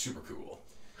 Yeah. Super cool.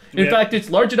 In fact, it's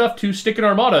large enough to stick an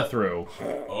armada through.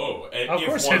 Oh, and Of if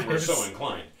course one it were is. so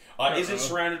inclined. Is it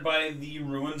surrounded by the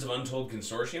ruins of Untold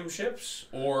Consortium ships,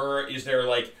 or is there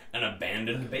like an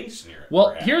abandoned base near it? Well,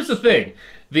 perhaps? here's the thing: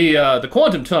 the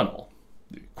quantum tunnel,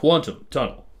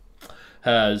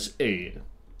 has a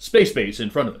space base in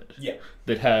front of it. Yeah.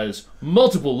 That has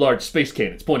multiple large space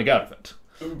cannons pointing out of it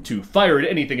to fire at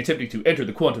anything attempting to enter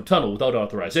the quantum tunnel without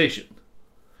authorization.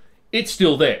 It's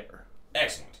still there.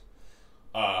 Excellent.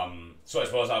 So I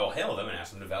suppose I will hail them and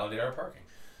ask them to validate our parking.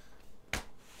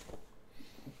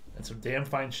 That's some damn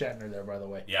fine Shatner there, by the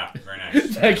way. Yeah, very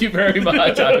nice. Thank you very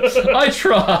much. I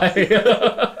try.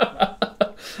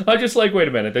 I'm just like, wait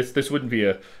a minute. This wouldn't be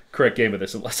a correct game of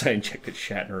this unless I injected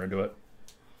Shatner into it.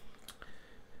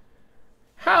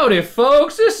 Howdy,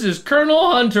 folks. This is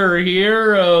Colonel Hunter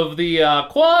here of the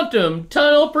Quantum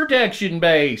Tunnel Protection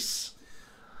Base.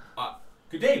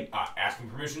 Good day. Asking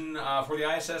permission for the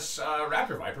ISS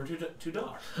Raptor Viper to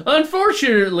dock.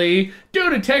 Unfortunately, due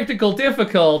to technical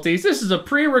difficulties, this is a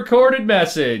pre-recorded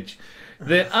message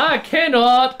that I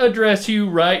cannot address you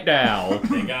right now.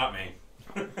 They got me.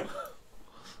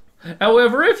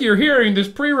 However, if you're hearing this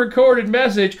pre-recorded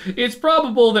message, it's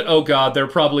probable that, oh god, they're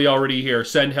probably already here.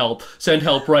 Send help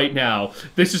right now.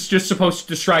 This is just supposed to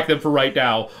distract them for right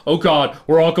now. Oh god,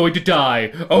 we're all going to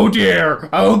die. Oh dear,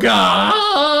 oh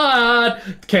god!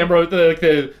 The camera,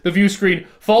 the view screen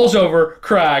falls over,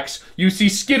 cracks, you see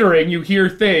skittering, you hear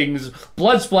things,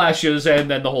 blood splashes, and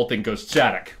then the whole thing goes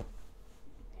static.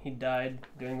 He died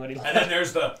doing what he And then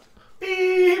there's the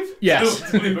beep. Yes.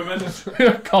 To leave a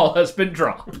message. Call has been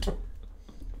dropped.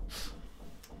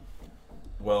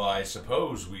 Well, I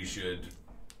suppose we should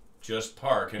just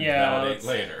park and Yeah, validate let's-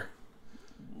 later.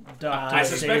 dock to I the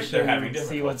suspect they're station, having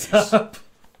see what's difficulties. up.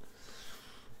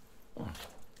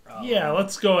 Yeah,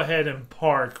 let's go ahead and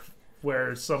park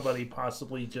where somebody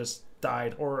possibly just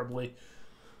died horribly.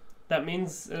 That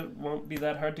means it won't be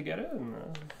that hard to get in. On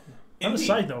a Indeed.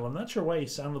 side note, I'm not sure why he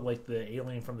sounded like the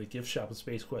alien from the gift shop of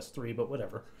Space Quest 3, but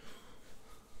whatever.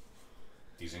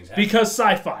 These things happen. Because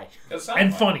sci-fi. Because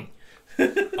And sci-fi. funny.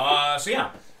 So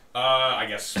yeah. I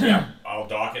guess yeah. I'll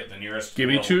dock it the nearest. Give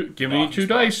me two docking spot.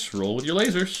 dice. Roll with your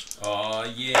lasers.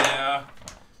 Yeah.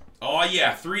 Oh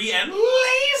yeah, 3 and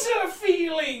laser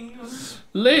feelings.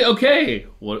 Okay.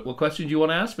 What question do you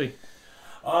want to ask me?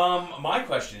 My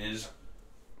question is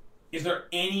there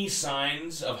any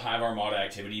signs of Hive Armada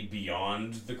activity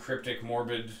beyond the cryptic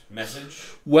morbid message?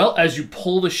 Well, as you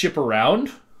pull the ship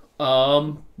around,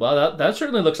 well, that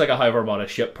certainly looks like a Hive Armada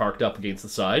ship parked up against the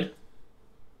side.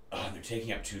 Oh, and they're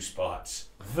taking up 2 spots.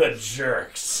 The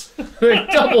jerks. They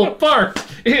double parked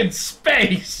in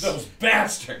space. Those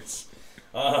bastards.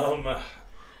 And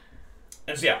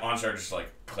so yeah, OnStar just like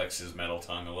clicks his metal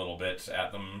tongue a little bit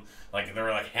at them. Like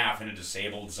they're like half in a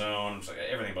disabled zone. It's like,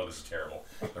 everything about this is terrible.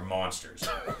 They're monsters.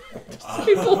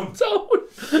 People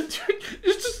don't.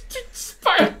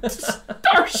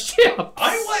 Starship.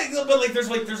 I like, but like there's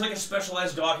like a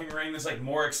specialized docking ring that's like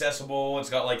more accessible. It's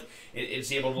got like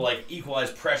it's able to like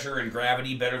equalize pressure and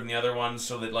gravity better than the other ones,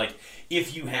 so that like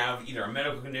if you have either a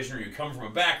medical condition or you come from a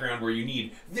background where you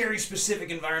need very specific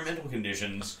environmental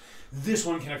conditions, this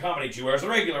one can accommodate you. Whereas the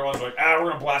regular ones are like, we're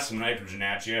gonna blast some nitrogen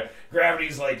at you.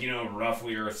 Gravity's like,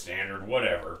 roughly Earth standard,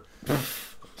 whatever.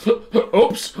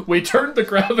 Oops, we turned the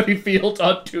gravity field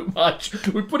on too much.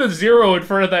 We put a 0 in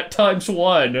front of that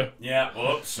 ×1. Yeah,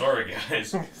 whoops, sorry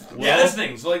guys. Yeah, this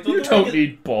thing's like You don't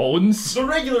need bones. the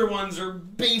regular ones are I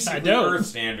basically don't. Earth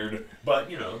standard, but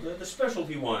the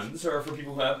specialty ones are for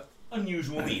people who have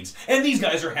unusual needs, and these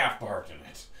guys are half parked in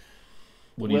it.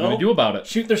 What are you Well- going to do about it?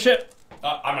 Shoot their ship.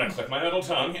 I'm gonna click my metal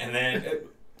tongue, and then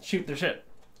Shoot their ship.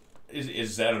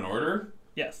 Is that an order,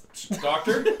 Yes.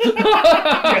 Doctor?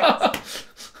 Yes.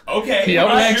 Okay. He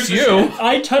outranks shoot the you. ship.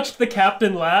 I touched the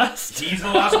captain last. He's the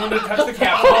last one to touch the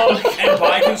captain, and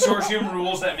by consortium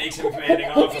rules, that makes him commanding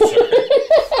officer.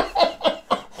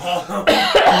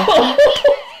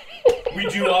 We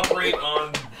do operate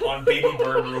on baby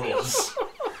bird rules.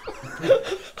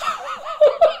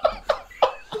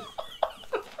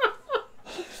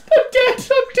 I'm dead.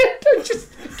 I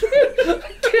just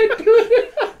can't do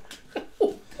it.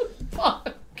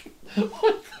 Fuck.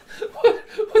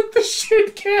 What the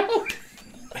shit count?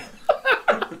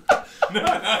 No,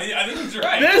 I think he's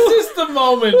right. This is the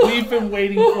moment we've been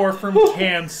waiting for from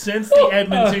Cam since the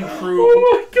Edmonton crew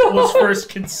was first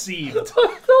conceived. The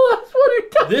last one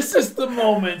it got. This is the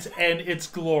moment, and it's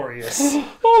glorious.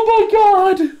 Oh my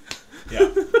god. Yeah.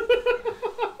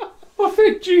 Oh,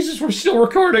 thank Jesus we're still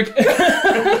recording.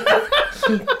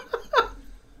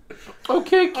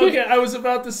 Okay, I was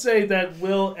about to say that,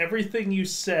 Will, everything you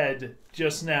said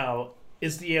just now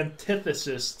is the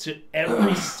antithesis to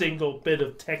every single bit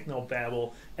of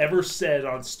technobabble ever said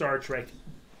on Star Trek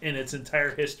in its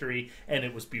entire history, and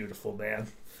it was beautiful, man.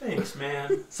 Thanks,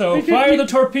 man. So fire the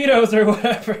torpedoes or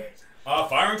whatever.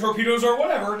 Firing torpedoes or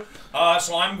whatever.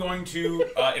 So I'm going to,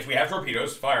 if we have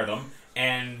torpedoes, fire them,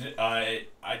 and I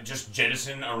just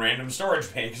jettison a random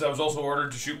storage bay because I was also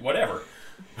ordered to shoot whatever.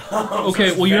 Okay,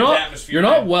 So well it's you're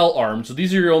not well armed, so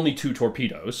these are your only 2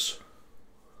 torpedoes.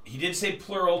 He did say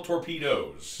plural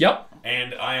torpedoes. Yep.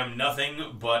 And I am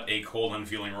nothing but a cold,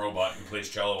 unfeeling robot who plays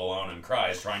cello alone and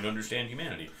cries, trying to understand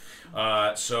humanity.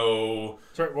 So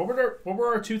Sorry, what were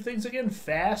our 2 things again?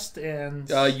 Fast and...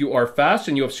 You are fast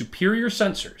and you have superior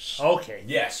sensors. Okay.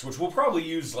 yes, which we'll probably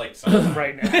use like sometime.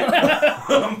 Right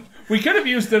now. We could have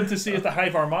used them to see if the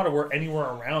Hive Armada were anywhere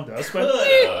around us, but...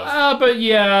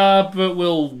 But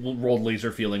we'll roll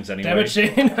laser feelings anyway. Damn it,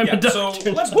 Shane. I'm Yeah, a so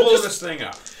doctor. let's blow this thing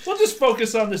up. We'll just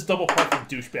focus on this double parking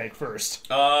douchebag first.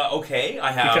 Okay,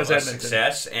 I have Because a Edmonton.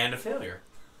 success and a failure.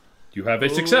 You have a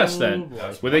success then,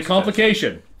 boy. with a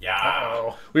complication. Yeah.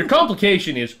 Oh. Your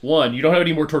complication is, 1, you don't have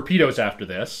any more torpedoes after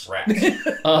this. Rats.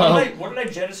 What did I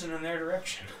jettison in their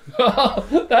direction?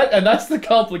 That's the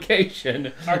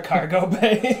complication. Our cargo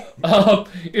bay.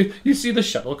 You see the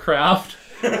shuttlecraft.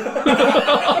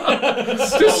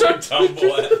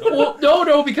 Well,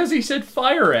 no, because he said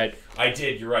fire it. I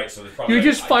did, you're right. So there's probably You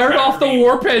just fired off the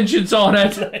warp engines on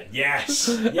it. Yes.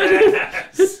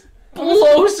 Yes.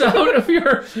 Blows out of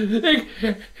your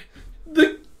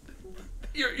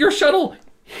your shuttle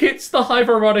hits the Hive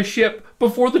Armada ship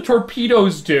before the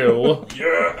torpedoes do.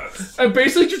 Yes. And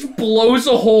basically just blows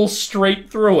a hole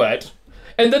straight through it.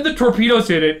 And then the torpedoes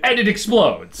hit it and it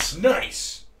explodes.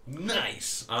 Nice.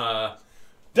 Nice.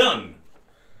 Done.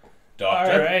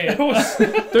 Doctor. All right.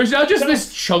 There's now just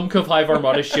this chunk of Hive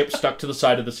Armada ship stuck to the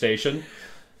side of the station.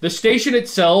 The station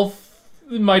itself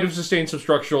might have sustained some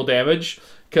structural damage,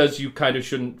 because you kind of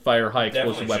shouldn't fire high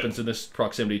explosive Definitely weapons in this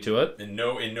proximity to it. In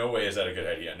no way is that a good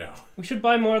idea, no. We should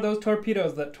buy more of those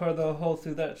torpedoes that tore the hole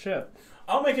through that ship.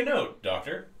 I'll make a note,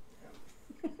 Doctor.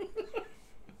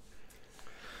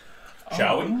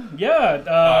 Shall we?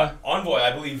 Yeah. Envoy,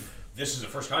 I believe this is a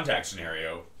first contact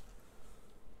scenario.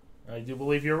 I do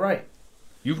believe you're right.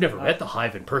 You've never met the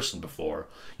Hive in person before.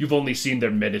 You've only seen their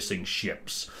menacing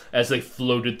ships as they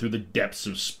floated through the depths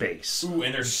of space. Ooh,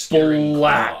 and they're skittering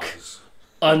Black. claws.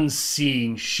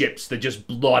 Unseen ships that just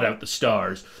blot out the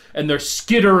stars, and their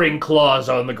skittering claws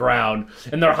on the ground,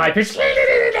 and their high-pitched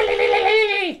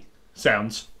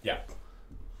sounds. Yeah.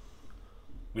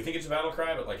 We think it's a battle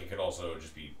cry, but like it could also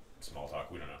just be small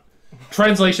talk. We don't know.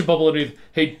 Translation bubble underneath.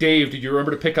 Hey Dave, did you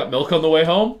remember to pick up milk on the way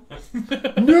home?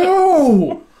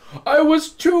 No! I was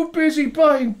too busy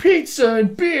buying pizza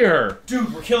and beer.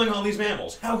 Dude, we're killing all these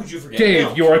mammals. How could you forget? Dave,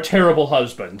 milk? you're a terrible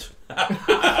husband.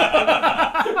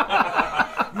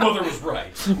 Mother was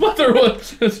right.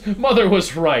 Mother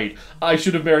was right. I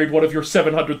should have married one of your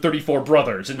 734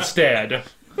 brothers instead.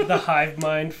 The hive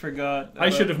mind forgot. I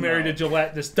should have married a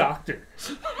gelatinous doctor.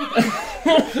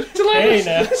 Hey,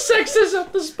 now.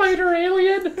 Sexism, the spider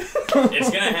alien. It's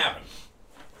gonna happen.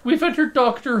 We've entered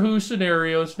Doctor Who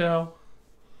scenarios now.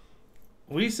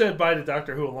 We said bye to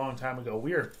Doctor Who a long time ago.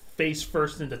 We are face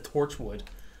first into Torchwood.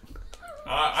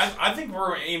 I think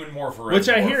we're aiming more for Which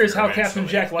I Red hear Dwarf is how here Captain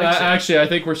eventually. Jack likes it. Actually, I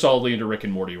think we're solidly into Rick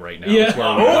and Morty right now. Yeah. That's where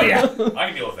Oh, yeah. I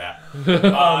can deal with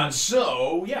that.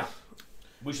 So, yeah.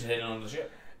 We should head on to the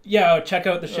ship. Yeah, check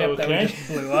out the ship that we Okay. just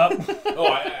blew up.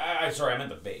 Oh, sorry, I meant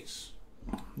the base.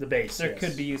 The base. There yes.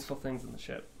 could be useful things in the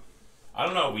ship. I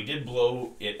don't know, we did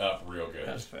blow it up real good.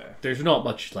 That's fair. There's not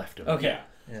much left of it. Okay.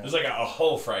 Yeah. There's like a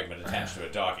hull fragment attached to a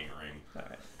docking ring.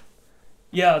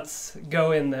 Yeah, let's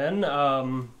go in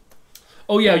then.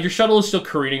 Oh yeah, your shuttle is still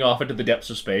careening off into the depths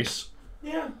of space.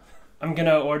 Yeah. I'm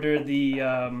gonna order the.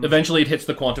 Eventually, it hits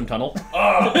the quantum tunnel.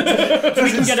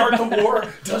 Does it start the war?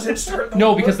 Does it start the war?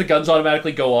 No, because the guns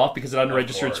automatically go off because an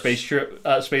unregistered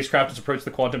course. spacecraft has approached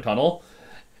the quantum tunnel,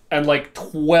 and like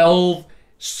 12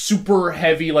 super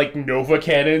heavy like Nova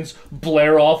cannons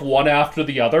blare off one after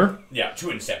the other. Yeah,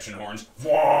 2 Inception horns.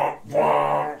 Wah,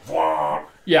 wah, wah.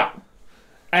 Yeah,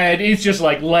 and it's just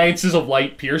like lances of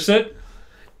light pierce it,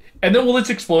 and then while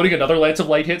it's exploding, another lance of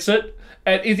light hits it.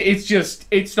 And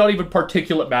it's not even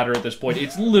particulate matter at this point.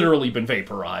 It's literally been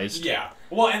vaporized. Yeah.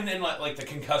 Well, and then like the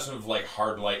concussive like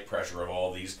hard light pressure of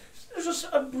all these. There's just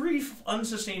a brief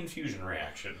unsustained fusion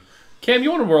reaction. Cam, you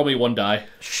want to roll me one die?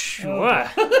 Sure.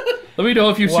 Let me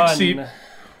know if you One. succeed.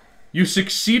 You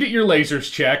succeed at your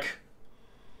lasers check.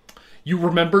 You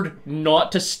remembered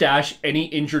not to stash any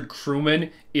injured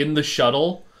crewmen in the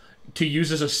shuttle to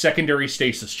use as a secondary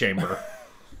stasis chamber.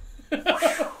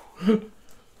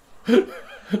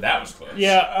 That was close.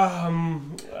 Yeah.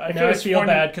 Now I could've feel sworn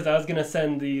bad because I was gonna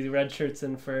send the red shirts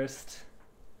in first.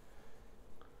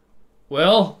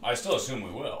 Well, I still assume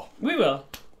we will. We will.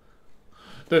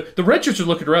 the red shirts are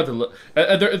looking around.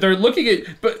 They're looking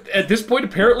at, but at this point,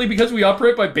 apparently, because we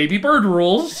operate by baby bird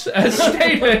rules, as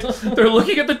stated, they're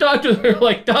looking at the doctor. They're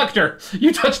like, "Doctor,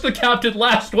 you touched the captain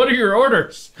last. What are your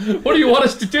orders? What do you want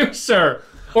us to do, sir?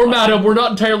 Or madam, we're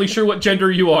not entirely sure what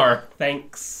gender you are."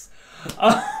 Thanks.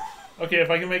 Okay,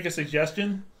 if I can make a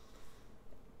suggestion,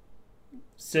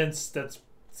 since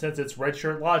it's red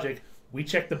shirt logic, we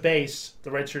check the base, the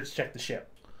red shirts check the ship.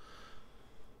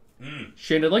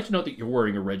 Shane, I'd like to note that you're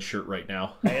wearing a red shirt right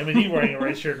now I am indeed wearing a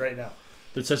red shirt right now.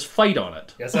 that says "fight" on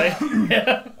it. Yes, I am.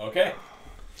 Yeah. Okay.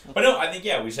 But no, I think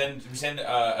we send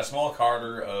a small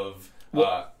carter of.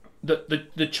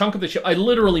 The chunk of the ship. I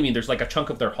literally mean there's like a chunk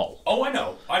of their hull. Oh, I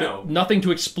know. Nothing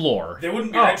to explore. They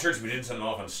wouldn't be red shirts if we didn't send them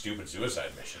off on stupid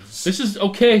suicide missions. This is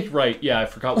okay, right? Yeah, I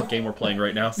forgot what game we're playing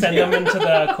right now. Send them into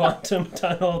the quantum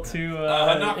tunnel to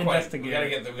Not quite. investigate. We gotta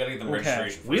get them Okay.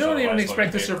 registration. First, We don't even otherwise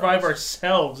expect to they'll get survive vaporized.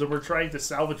 ourselves, and we're trying to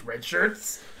salvage red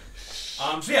shirts.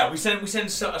 So yeah, we send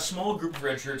a small group of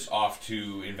red shirts off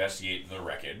to investigate the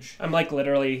wreckage. I'm like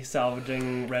literally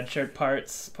salvaging red shirt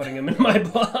parts, putting them in my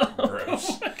blob.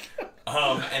 Gross.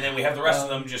 And then we have the rest of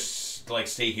them just like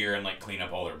stay here and like clean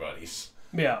up all their buddies.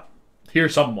 Yeah.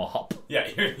 Here's a mop. Yeah,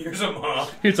 here's a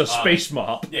mop. Here's a space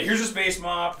mop. Yeah, here's a space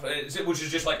mop, which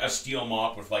is just like a steel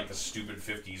mop with like the stupid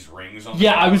 50s rings on the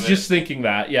Yeah, top I was of it. just thinking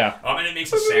that. Yeah. And it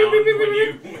makes a sound when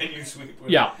you sweep.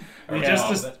 Yeah.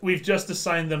 We've just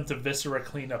assigned them to Viscera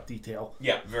cleanup detail.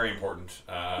 Yeah, very important.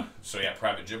 So yeah,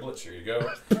 private giblets. Here you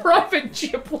go. Private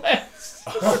giblets.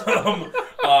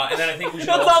 And then I think we should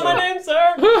That's also. not my name,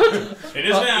 sir. It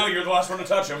is now. You're the last one to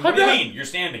touch him. What do you mean? You're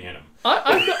standing in him.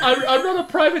 I'm not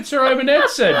a private, sir. I'm an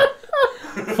ensign.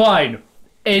 Fine.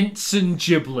 Ensign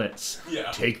giblets.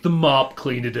 Yeah. Take the mop,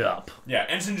 clean it up. Yeah,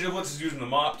 Ensign Giblets is using the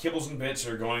mop. Kibbles and Bits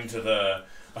are going to the.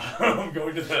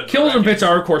 Kills and Bits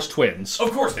are, of course, twins.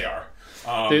 Of course they are.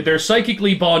 They're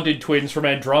psychically bonded twins from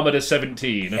Andromeda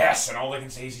 17. Yes, and all they can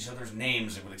say is each other's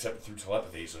names except through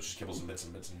telepathy, so it's just Kibbles and Bits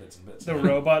and Bits and Bits and Bits. The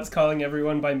robot's calling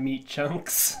everyone by meat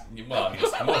chunks. Well, I mean,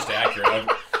 it's the most accurate.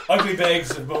 Ugly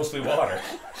bags of mostly water.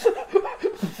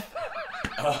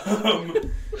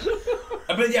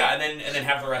 But yeah, and then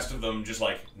have the rest of them just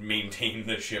like maintain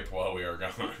the ship while we are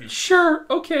gone. Sure,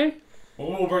 okay.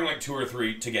 We'll bring like 2 or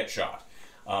 3 to get shot.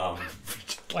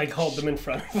 Like hold them in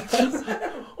front of us.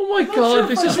 Oh my god,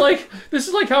 this is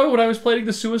like how when I was playing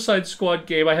the Suicide Squad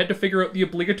game, I had to figure out the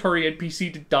obligatory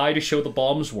NPC to die to show the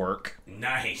bombs work.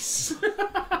 Nice.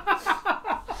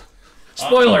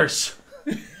 Spoilers!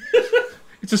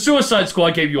 It's a Suicide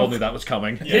Squad game, you all knew that was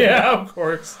coming. Yeah, of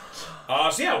course.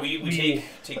 So yeah, we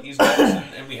take these guys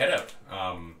and we head out.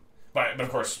 But of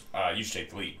course, you should take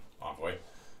the lead, Envoy.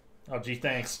 Oh, gee,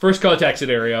 thanks. First contact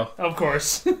scenario. Of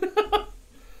course.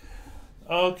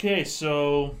 Okay,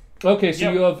 so Okay, so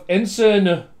Yep. you have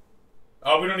Ensign...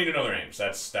 Oh, we don't need to know their names.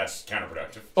 That's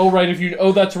counterproductive. Oh, right,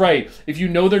 that's right. If you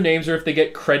know their names or if they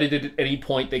get credited at any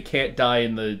point, they can't die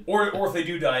in the... Or if they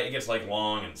do die, it gets like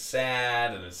long and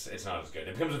sad, and it's not as good.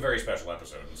 It becomes a very special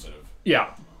episode instead of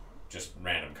Yeah. just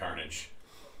random carnage.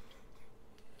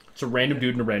 It's a random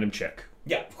dude and a random chick.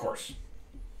 Yeah, of course.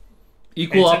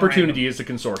 Equal Ensign opportunity is the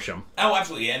consortium. Oh,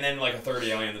 absolutely. And then like a third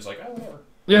alien that's like, oh, whatever.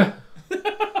 Yeah.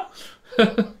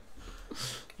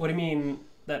 What do you mean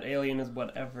that alien is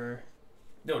whatever?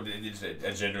 No, it's a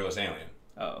genderless alien,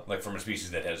 Oh, like from a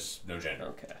species that has no gender.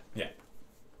 okay. Yeah.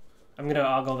 I'm gonna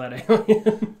ogle that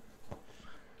alien.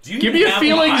 Do you Give me even a have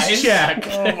feelings eyes? check.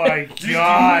 Oh my Do you even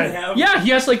god. have- Yeah, he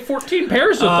has like 14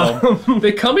 pairs of them.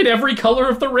 They come in every color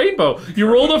of the rainbow.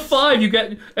 You rolled a 5, you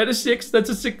get at a 6. That's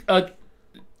a 6. I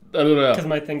don't know. Because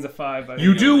my thing's a 5. I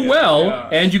You do well, Yeah.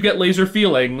 and you get laser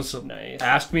feelings. Nice.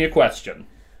 Ask me a question.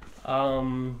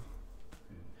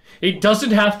 It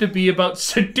doesn't have to be about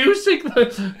seducing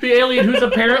the alien who's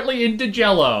apparently into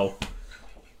Jello.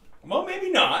 Well, maybe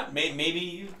not.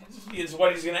 Maybe it's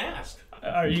what he's gonna ask.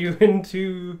 Are you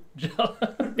into Jello?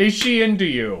 Is she into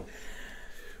you?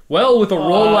 Well, with a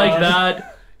roll like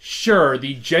that, sure.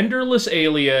 The genderless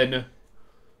alien.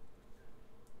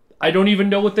 I don't even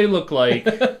know what they look like.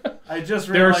 I just There's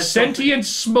realized sentient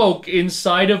smoke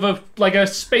inside of a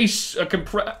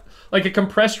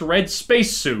compressed red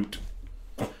spacesuit.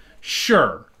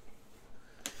 Sure.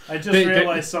 I just They-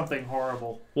 realized something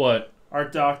horrible. What? Our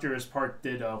doctor is part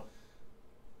Ditto.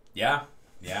 Yeah.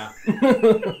 Yeah.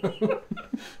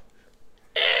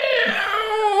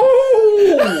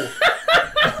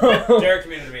 Derek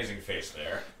made an amazing face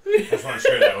there. I just want to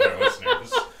share that with our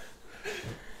listeners.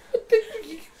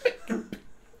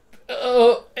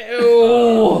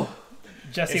 Ew.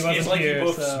 Jesse It's wasn't like here, you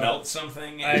both so smelt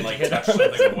something I and like hit touched him.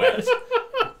 something wet.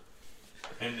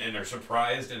 And are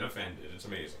surprised and offended. It's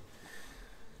amazing.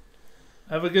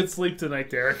 Have a good sleep tonight,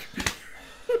 Derek.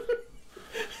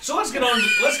 So let's get on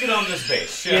this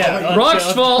base. shall Yeah. we?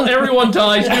 Rock's fault, everyone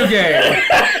dies, new game.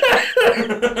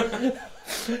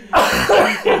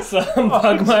 it's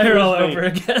Pugmire all over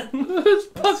again.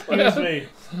 Excuse me.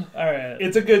 Alright.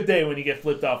 It's a good day when you get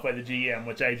flipped off by the GM,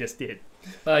 which I just did.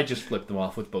 I just flipped them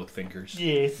off with both fingers.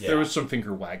 Yes. Yeah. There was some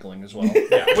finger waggling as well.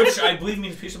 Yeah, which I believe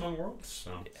means peace among worlds.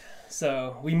 So.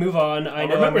 So we move on. I I'll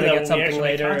know I'm remember going to that get when we something actually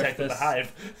make later contact if with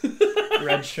the this hive.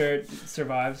 red shirt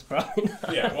survives. Probably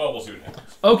not. Yeah, well, we'll see what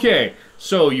happens. Okay,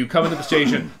 so you come into the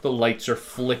station, the lights are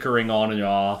flickering on and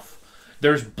off.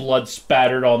 There's blood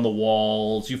spattered on the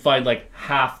walls. You find like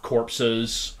half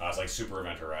corpses. It's like Super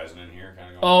Event Horizon in here,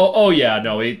 kind of. Oh yeah,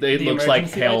 no, it looks like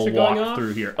emergency hell lights are going walked off?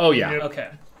 through here. Oh yeah, Yep. Okay.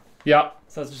 yeah.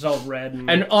 So it's just all red and...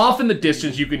 And off in the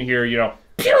distance, you can hear,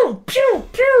 pew, pew,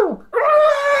 pew.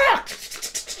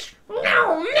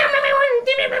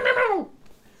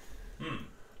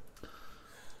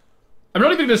 I'm not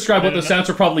even going to describe what the sounds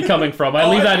are probably coming from. I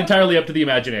leave that entirely up to the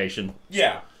imagination.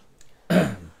 Yeah.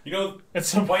 You know, At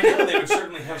some by now they would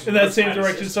certainly have some in that good same kind of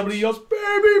direction, systems. somebody yells,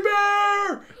 "Baby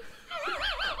bear!"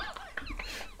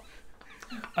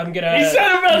 I'm gonna... He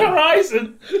said Event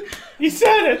Horizon. He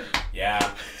said it.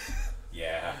 Yeah.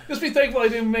 Yeah. Just be thankful I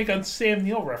didn't make a Sam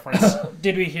Neill reference.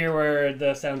 Did we hear where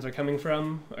the sounds are coming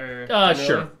from? Or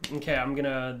Sure. Okay, I'm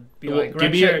gonna be Well, like, give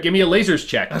red me shirt. a lasers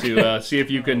check to see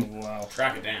if you can. Wow.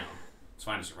 Track it down. Let's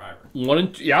find a survivor.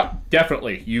 Yeah,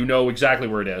 definitely. You know exactly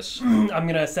where it is. I'm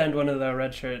gonna send one of the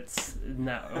red shirts in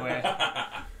that way.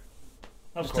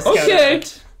 Of course. Scout Okay.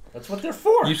 it. That's what they're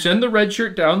for. You send the red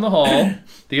shirt down the hall.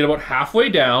 They get about halfway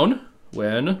down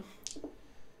when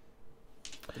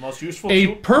The most useful a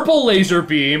tool. purple laser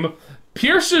beam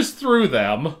pierces through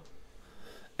them,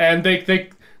 and they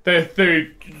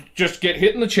just get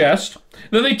hit in the chest.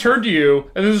 Then they turn to you,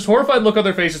 and there's this horrified look on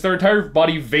their faces. Their entire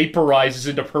body vaporizes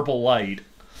into purple light.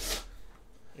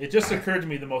 It just occurred to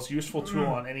me the most useful tool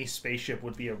on any spaceship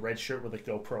would be a red shirt with a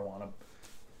GoPro on him.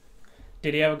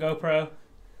 Did he have a GoPro?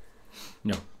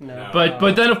 No. No.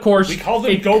 But then of course We call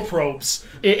them GoProbes.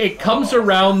 it comes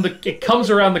around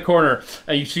the corner,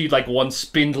 and you see like one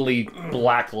spindly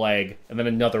black leg, and then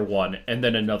another one, and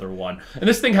then another one, and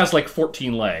this thing has like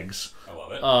 14 legs. I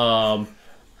love it.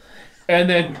 And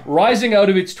then rising out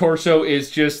of its torso is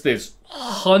just this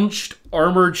hunched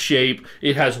armored shape.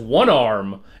 It has one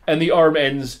arm, and the arm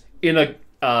ends in a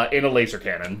laser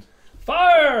cannon.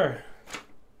 Fire!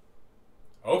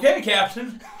 Okay,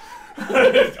 Captain. I'm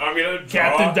gonna draw.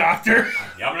 Captain Doctor.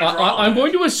 Yeah, I'm gonna draw. I'm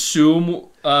going to assume,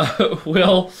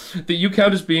 Will, that you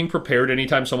count as being prepared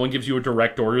anytime someone gives you a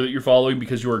direct order that you're following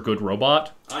because you're a good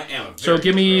robot. I am. A So very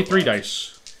give me good 3 robot.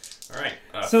 dice. All right.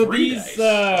 So 3 these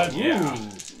dice. Oh, yeah.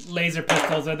 laser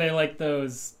pistols, are they like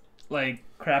those like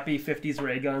crappy 50s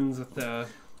ray guns with the...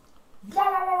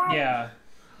 Yeah.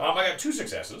 I got 2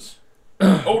 successes.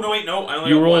 Oh no, wait, no. I only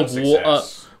You got roll 1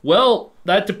 success. well,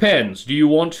 that depends. Do you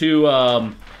want to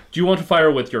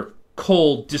fire with your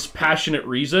cold, dispassionate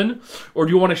reason, or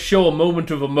do you want to show a moment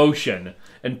of emotion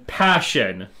and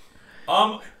passion?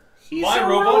 My a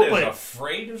robot is robot.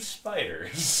 afraid of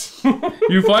spiders.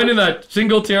 You find in that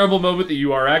single terrible moment that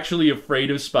you are actually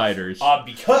afraid of spiders.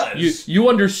 Because You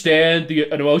understand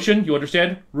an emotion. You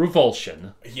understand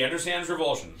revulsion. he understands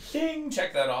revulsion. Ding!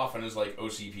 Check that off on his like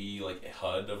OCP like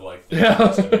HUD of like things he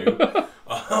has to do.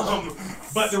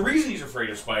 But the reason he's afraid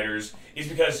of spiders is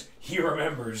because he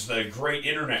remembers the great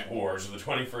internet wars of the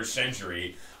 21st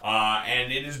century,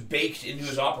 and it is baked into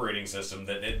his operating system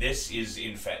that this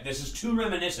is too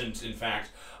reminiscent, in fact,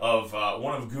 of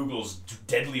one of Google's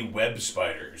deadly web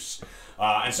spiders.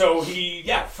 And so he,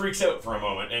 freaks out for a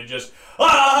moment and just,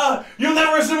 you'll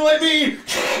never assimilate me!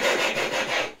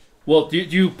 Well, do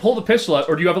you pull the pistol out,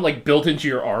 or do you have it like built into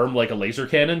your arm like a laser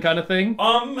cannon kind of thing?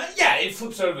 It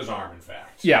flips out of his arm, in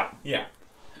fact. Yeah. Yeah.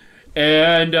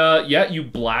 And, you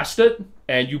blast it,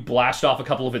 and you blast off a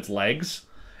couple of its legs,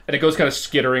 and it goes kind of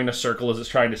skittering in a circle as it's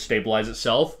trying to stabilize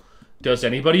itself. Does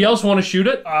anybody else want to shoot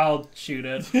it? I'll shoot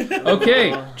it.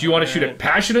 Okay. Do you want to shoot it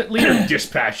passionately or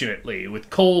dispassionately? With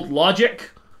cold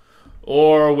logic?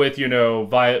 Or with,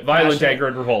 violent Passionate. anger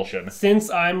and revulsion? Since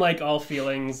I'm like all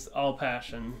feelings, all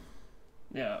passion.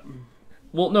 Yeah.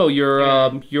 Well, no, you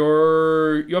have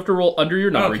to roll under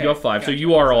your number. Okay, You have 5, so gotcha.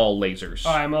 you are all lasers. Oh,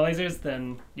 I'm all lasers?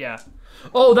 Then, yeah.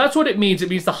 Oh, that's what it means. It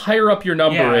means the higher up your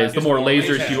number Yeah, is, the it's more more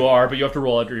lasers lasers. you are, but you have to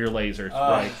roll under your lasers.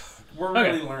 Right. We're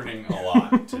Okay. really learning a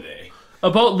lot today.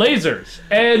 About lasers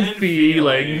and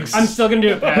feelings. I'm still gonna do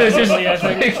it It's just passionately, I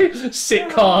think.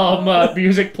 sitcom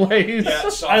music plays.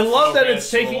 I love that it's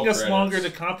taking taking us longer to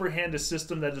comprehend a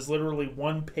system that is literally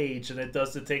one page than it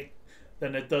does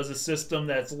a system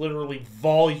that's literally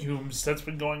volumes that's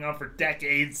been going on for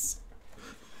decades.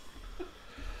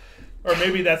 Or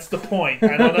maybe that's the point.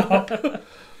 I don't know.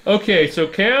 Okay, so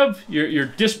Kev, you're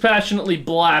dispassionately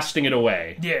blasting it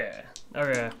away. Yeah.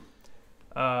 Okay.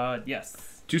 Yes.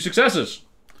 2 successes.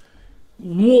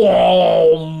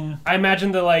 Whoa! I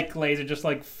imagine the laser just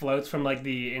floats from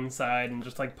the inside and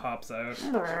just pops out.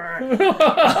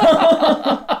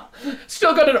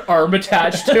 Still got an arm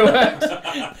attached to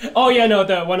it. Oh yeah, no,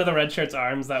 one of the red shirt's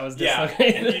arms that was Yeah,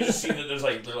 dislocated. and you just see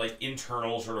that they're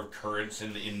internal sort of currents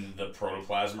in the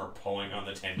protoplasm are pulling on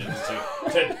the tendons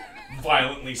to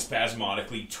violently,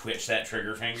 spasmodically twitch that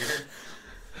trigger finger.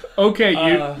 Okay,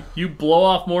 you blow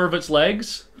off more of its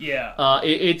legs. Yeah.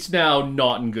 It's now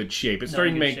not in good shape. It's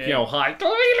starting to make, in good shape. high.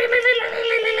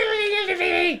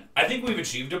 I think we've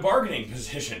achieved a bargaining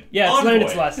position. Yeah, it's learned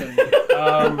its Envoy. lesson.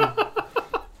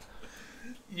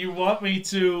 You want me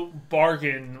to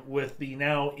bargain with the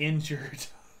now injured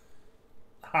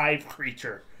hive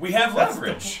creature? We have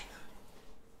leverage.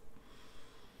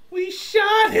 We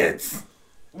shot it!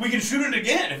 We can shoot it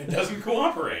again if it doesn't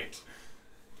cooperate.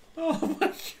 Oh my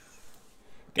god.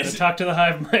 Gotta talk to the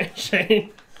hive mind,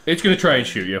 Shane. It's gonna try and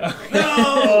shoot you.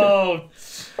 Oh,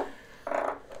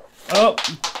 Oh,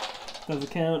 does it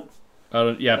count?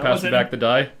 Pass was me it. back the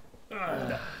die.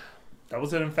 that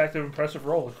was in fact an impressive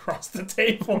roll across the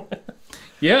table.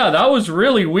 Yeah, that was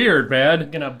really weird, man.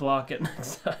 I'm gonna block it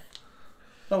next time.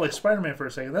 Felt like Spider-Man for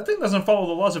a second. That thing doesn't follow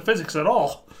the laws of physics at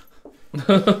all.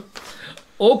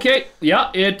 Okay, yeah,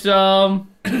 it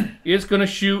it's gonna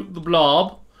shoot the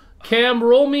blob. Cam,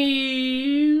 roll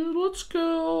me. Let's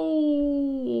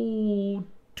go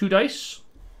 2 dice.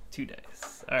 2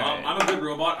 dice. All right. I'm a good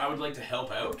robot. I would like to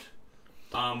help out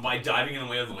by diving in the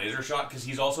way of the laser shot because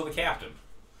he's also the captain.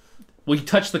 Well, you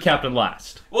touched the captain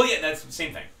last. Well, yeah, that's the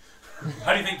same thing.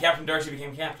 How do you think Captain Darcy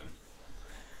became captain?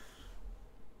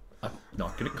 I'm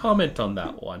not gonna comment on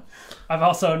that one. I've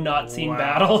also not seen Wow.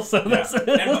 battle, so this is...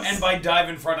 And by dive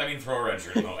in front, I mean throw a red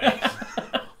shirt in the way.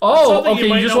 Oh, Something okay,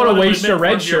 might you just not want to wanna waste admit a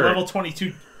red from your shirt. level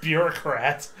 22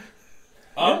 bureaucrat.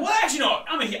 Well, actually, no.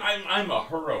 I'm a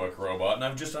heroic robot, and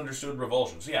I've just understood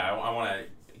revulsion. So yeah, I want to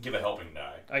give a helping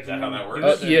die. Is that how that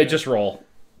works? Yeah, just roll.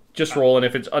 Just roll, and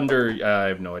if it's under, I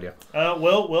have no idea.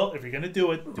 Well, if you're gonna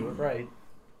do it right.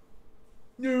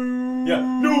 Yeah.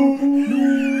 No.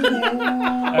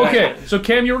 Okay, so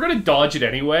Cam, you were gonna dodge it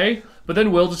anyway, but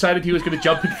then Will decided he was gonna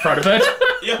jump in front of it.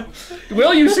 Yeah.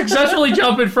 Will, you successfully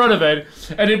jump in front of it,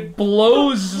 and it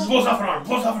blows. Blows off an arm.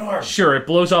 Blows off an arm. Sure, it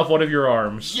blows off one of your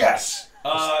arms. Yes.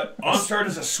 OnStar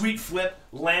does a sweet flip,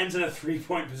 lands in a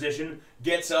 3-point position,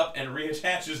 gets up and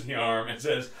reattaches the arm, and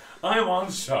says, "I'm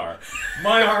OnStar.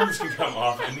 My arms can come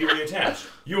off and be reattached.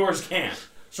 Yours can't.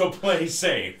 So play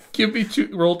safe." Give me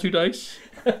roll 2 dice.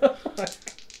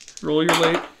 Roll your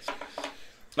late.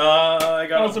 I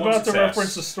got I was one about to success.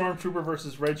 reference the Stormtrooper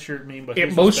versus Red Shirt meme, but It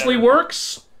his was mostly better.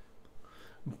 works,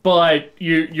 but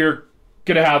you're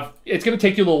gonna have. It's gonna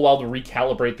take you a little while to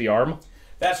recalibrate the arm.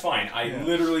 That's fine. I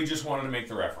literally just wanted to make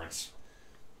the reference.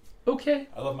 Okay.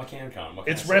 I love my CanCon. What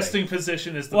can Its I say? resting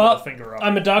position is the Well, middle finger up.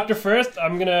 I'm a doctor first.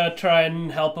 I'm gonna try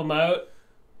and help him out.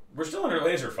 We're still under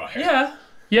laser fire. Yeah.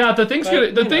 Yeah, the thing's But,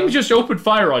 gonna. The you thing know. just opened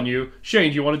fire on you. Shane,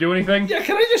 do you want to do anything? Yeah,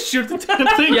 can I just shoot the damn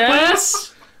thing?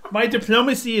 Yes. My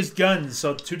diplomacy is guns,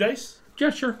 so 2 dice? Yeah,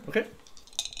 sure. Okay.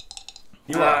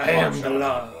 You are I am the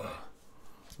law.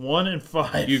 1 and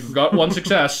 5. You got one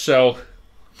success, so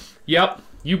yep,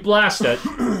 you blast it.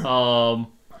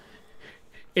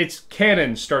 Its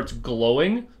cannon starts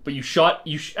glowing, but you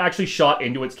actually shot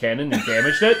into its cannon and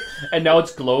damaged it, and now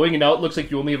it's glowing, and now it looks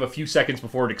like you only have a few seconds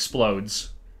before it explodes.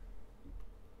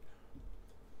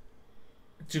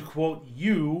 To quote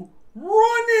you,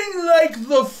 running like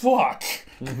the fuck.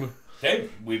 Okay,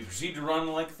 we proceed to run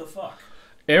like the fuck.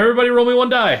 Everybody roll me one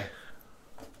die.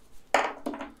 think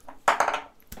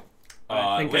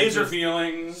I Laser just-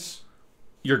 feelings.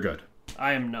 You're good.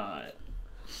 I am not.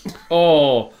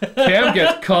 Oh, Cam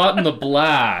gets caught in the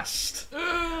blast.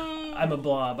 I'm a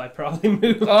blob. I probably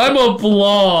move. I'm a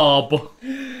blob.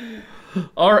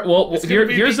 All right, well, It's gonna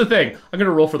be here's me. the thing. I'm going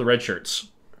to roll for the red shirts.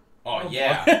 Oh,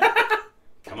 yeah.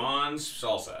 Come on,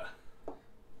 salsa.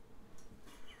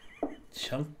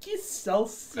 Chunky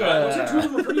salsa. Looks like two of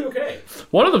them are pretty okay.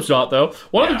 One of them's not, though.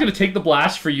 One of Yeah. them's going to take the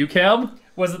blast for you, Cam.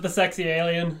 Was it the sexy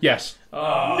alien? Yes.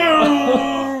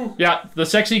 No! Yeah, the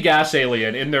sexy gas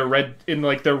alien in their red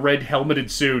helmeted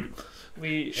suit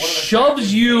We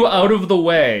shoves you out of the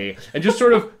way and just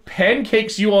sort of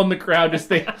pancakes you on the ground as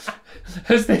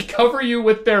they cover you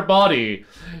with their body,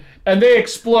 and they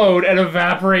explode and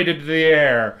evaporate into the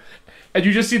air, and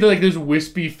you just see this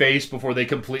wispy face before they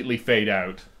completely fade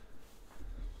out.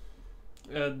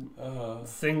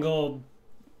 single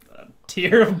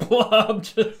tier of blob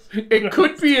just. It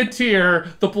could be a tear.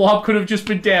 The blob could have just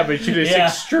been damaged and it's Yeah.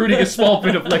 extruding a small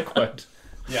bit of liquid.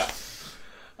 Yeah.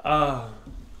 Uh,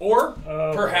 Or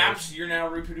Oh, perhaps you're now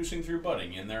reproducing through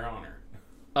budding in their honor.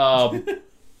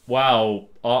 Wow.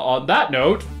 On that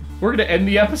note, we're going to end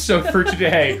the episode for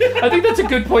today. I think that's a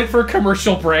good point for a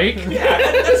commercial break. Yeah,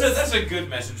 that's a good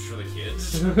message for the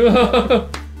kids.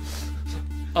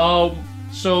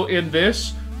 So in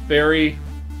this very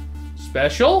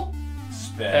special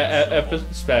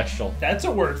special That's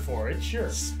a word for it, sure.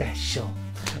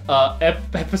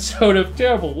 episode of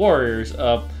Terrible Warriors,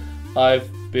 I've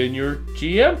been your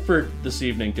GM for this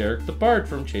evening, Derek the Bard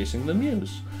from Chasing the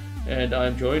Muse, and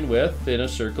I'm joined with, in a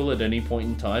circle at any point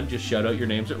in time, just shout out your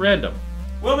names at random.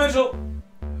 Will Mitchell.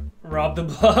 Rob the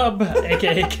Blob,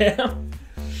 aka Cam.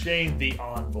 Shane the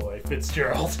Envoy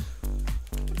Fitzgerald.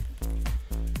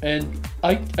 And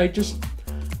I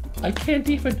can't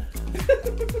even.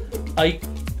 I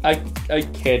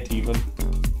can't even.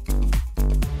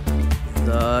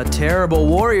 The Terrible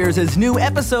Warriors is new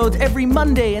episodes every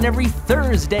Monday and every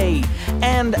Thursday.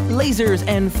 And Lasers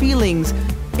and Feelings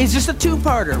is just a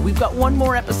two-parter. We've got one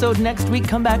more episode next week.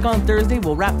 Come back on Thursday.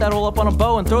 We'll wrap that all up on a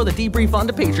bow and throw the debrief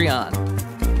onto Patreon.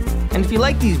 And if you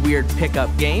like these weird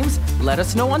pickup games, let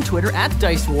us know on Twitter at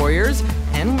Dice Warriors,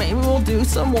 and maybe we'll do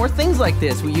some more things like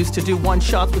this. We used to do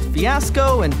one-shots with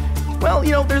Fiasco, and, well,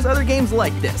 there's other games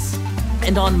like this.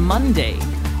 And on Monday,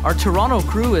 our Toronto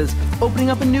crew is opening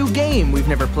up a new game we've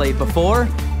never played before.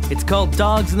 It's called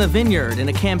Dogs in the Vineyard, in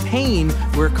a campaign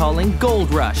we're calling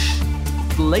Gold Rush.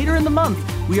 Later in the month,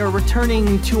 we are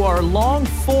returning to our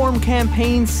long-form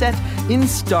campaign set in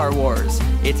Star Wars.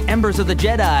 It's Embers of the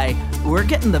Jedi. We're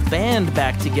getting the band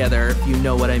back together, if you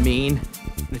know what I mean.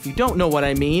 And if you don't know what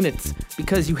I mean, it's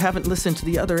because you haven't listened to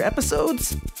the other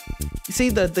episodes. You see,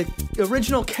 the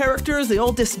original characters, they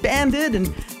all disbanded,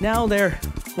 and now they're,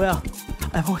 well,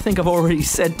 I think I've already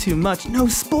said too much. No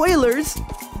spoilers!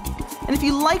 And if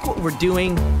you like what we're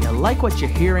doing, you like what you're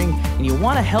hearing, and you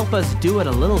want to help us do it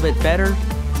a little bit better,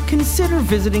 consider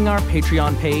visiting our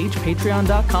Patreon page,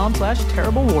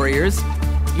 patreon.com/Terrible Warriors.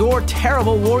 Your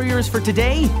Terrible Warriors for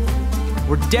today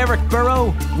were Derek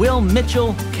Burrow, Will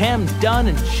Mitchell, Cam Dunn,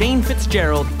 and Shane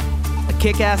Fitzgerald. A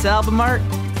kick-ass album art?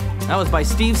 That was by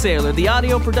Steve Saylor. The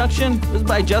audio production was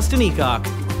by Justin Eacock.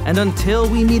 And until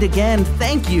we meet again,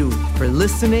 thank you for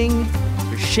listening,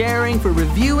 for sharing, for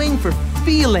reviewing, for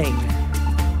feeling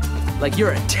like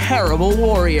you're a terrible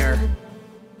warrior.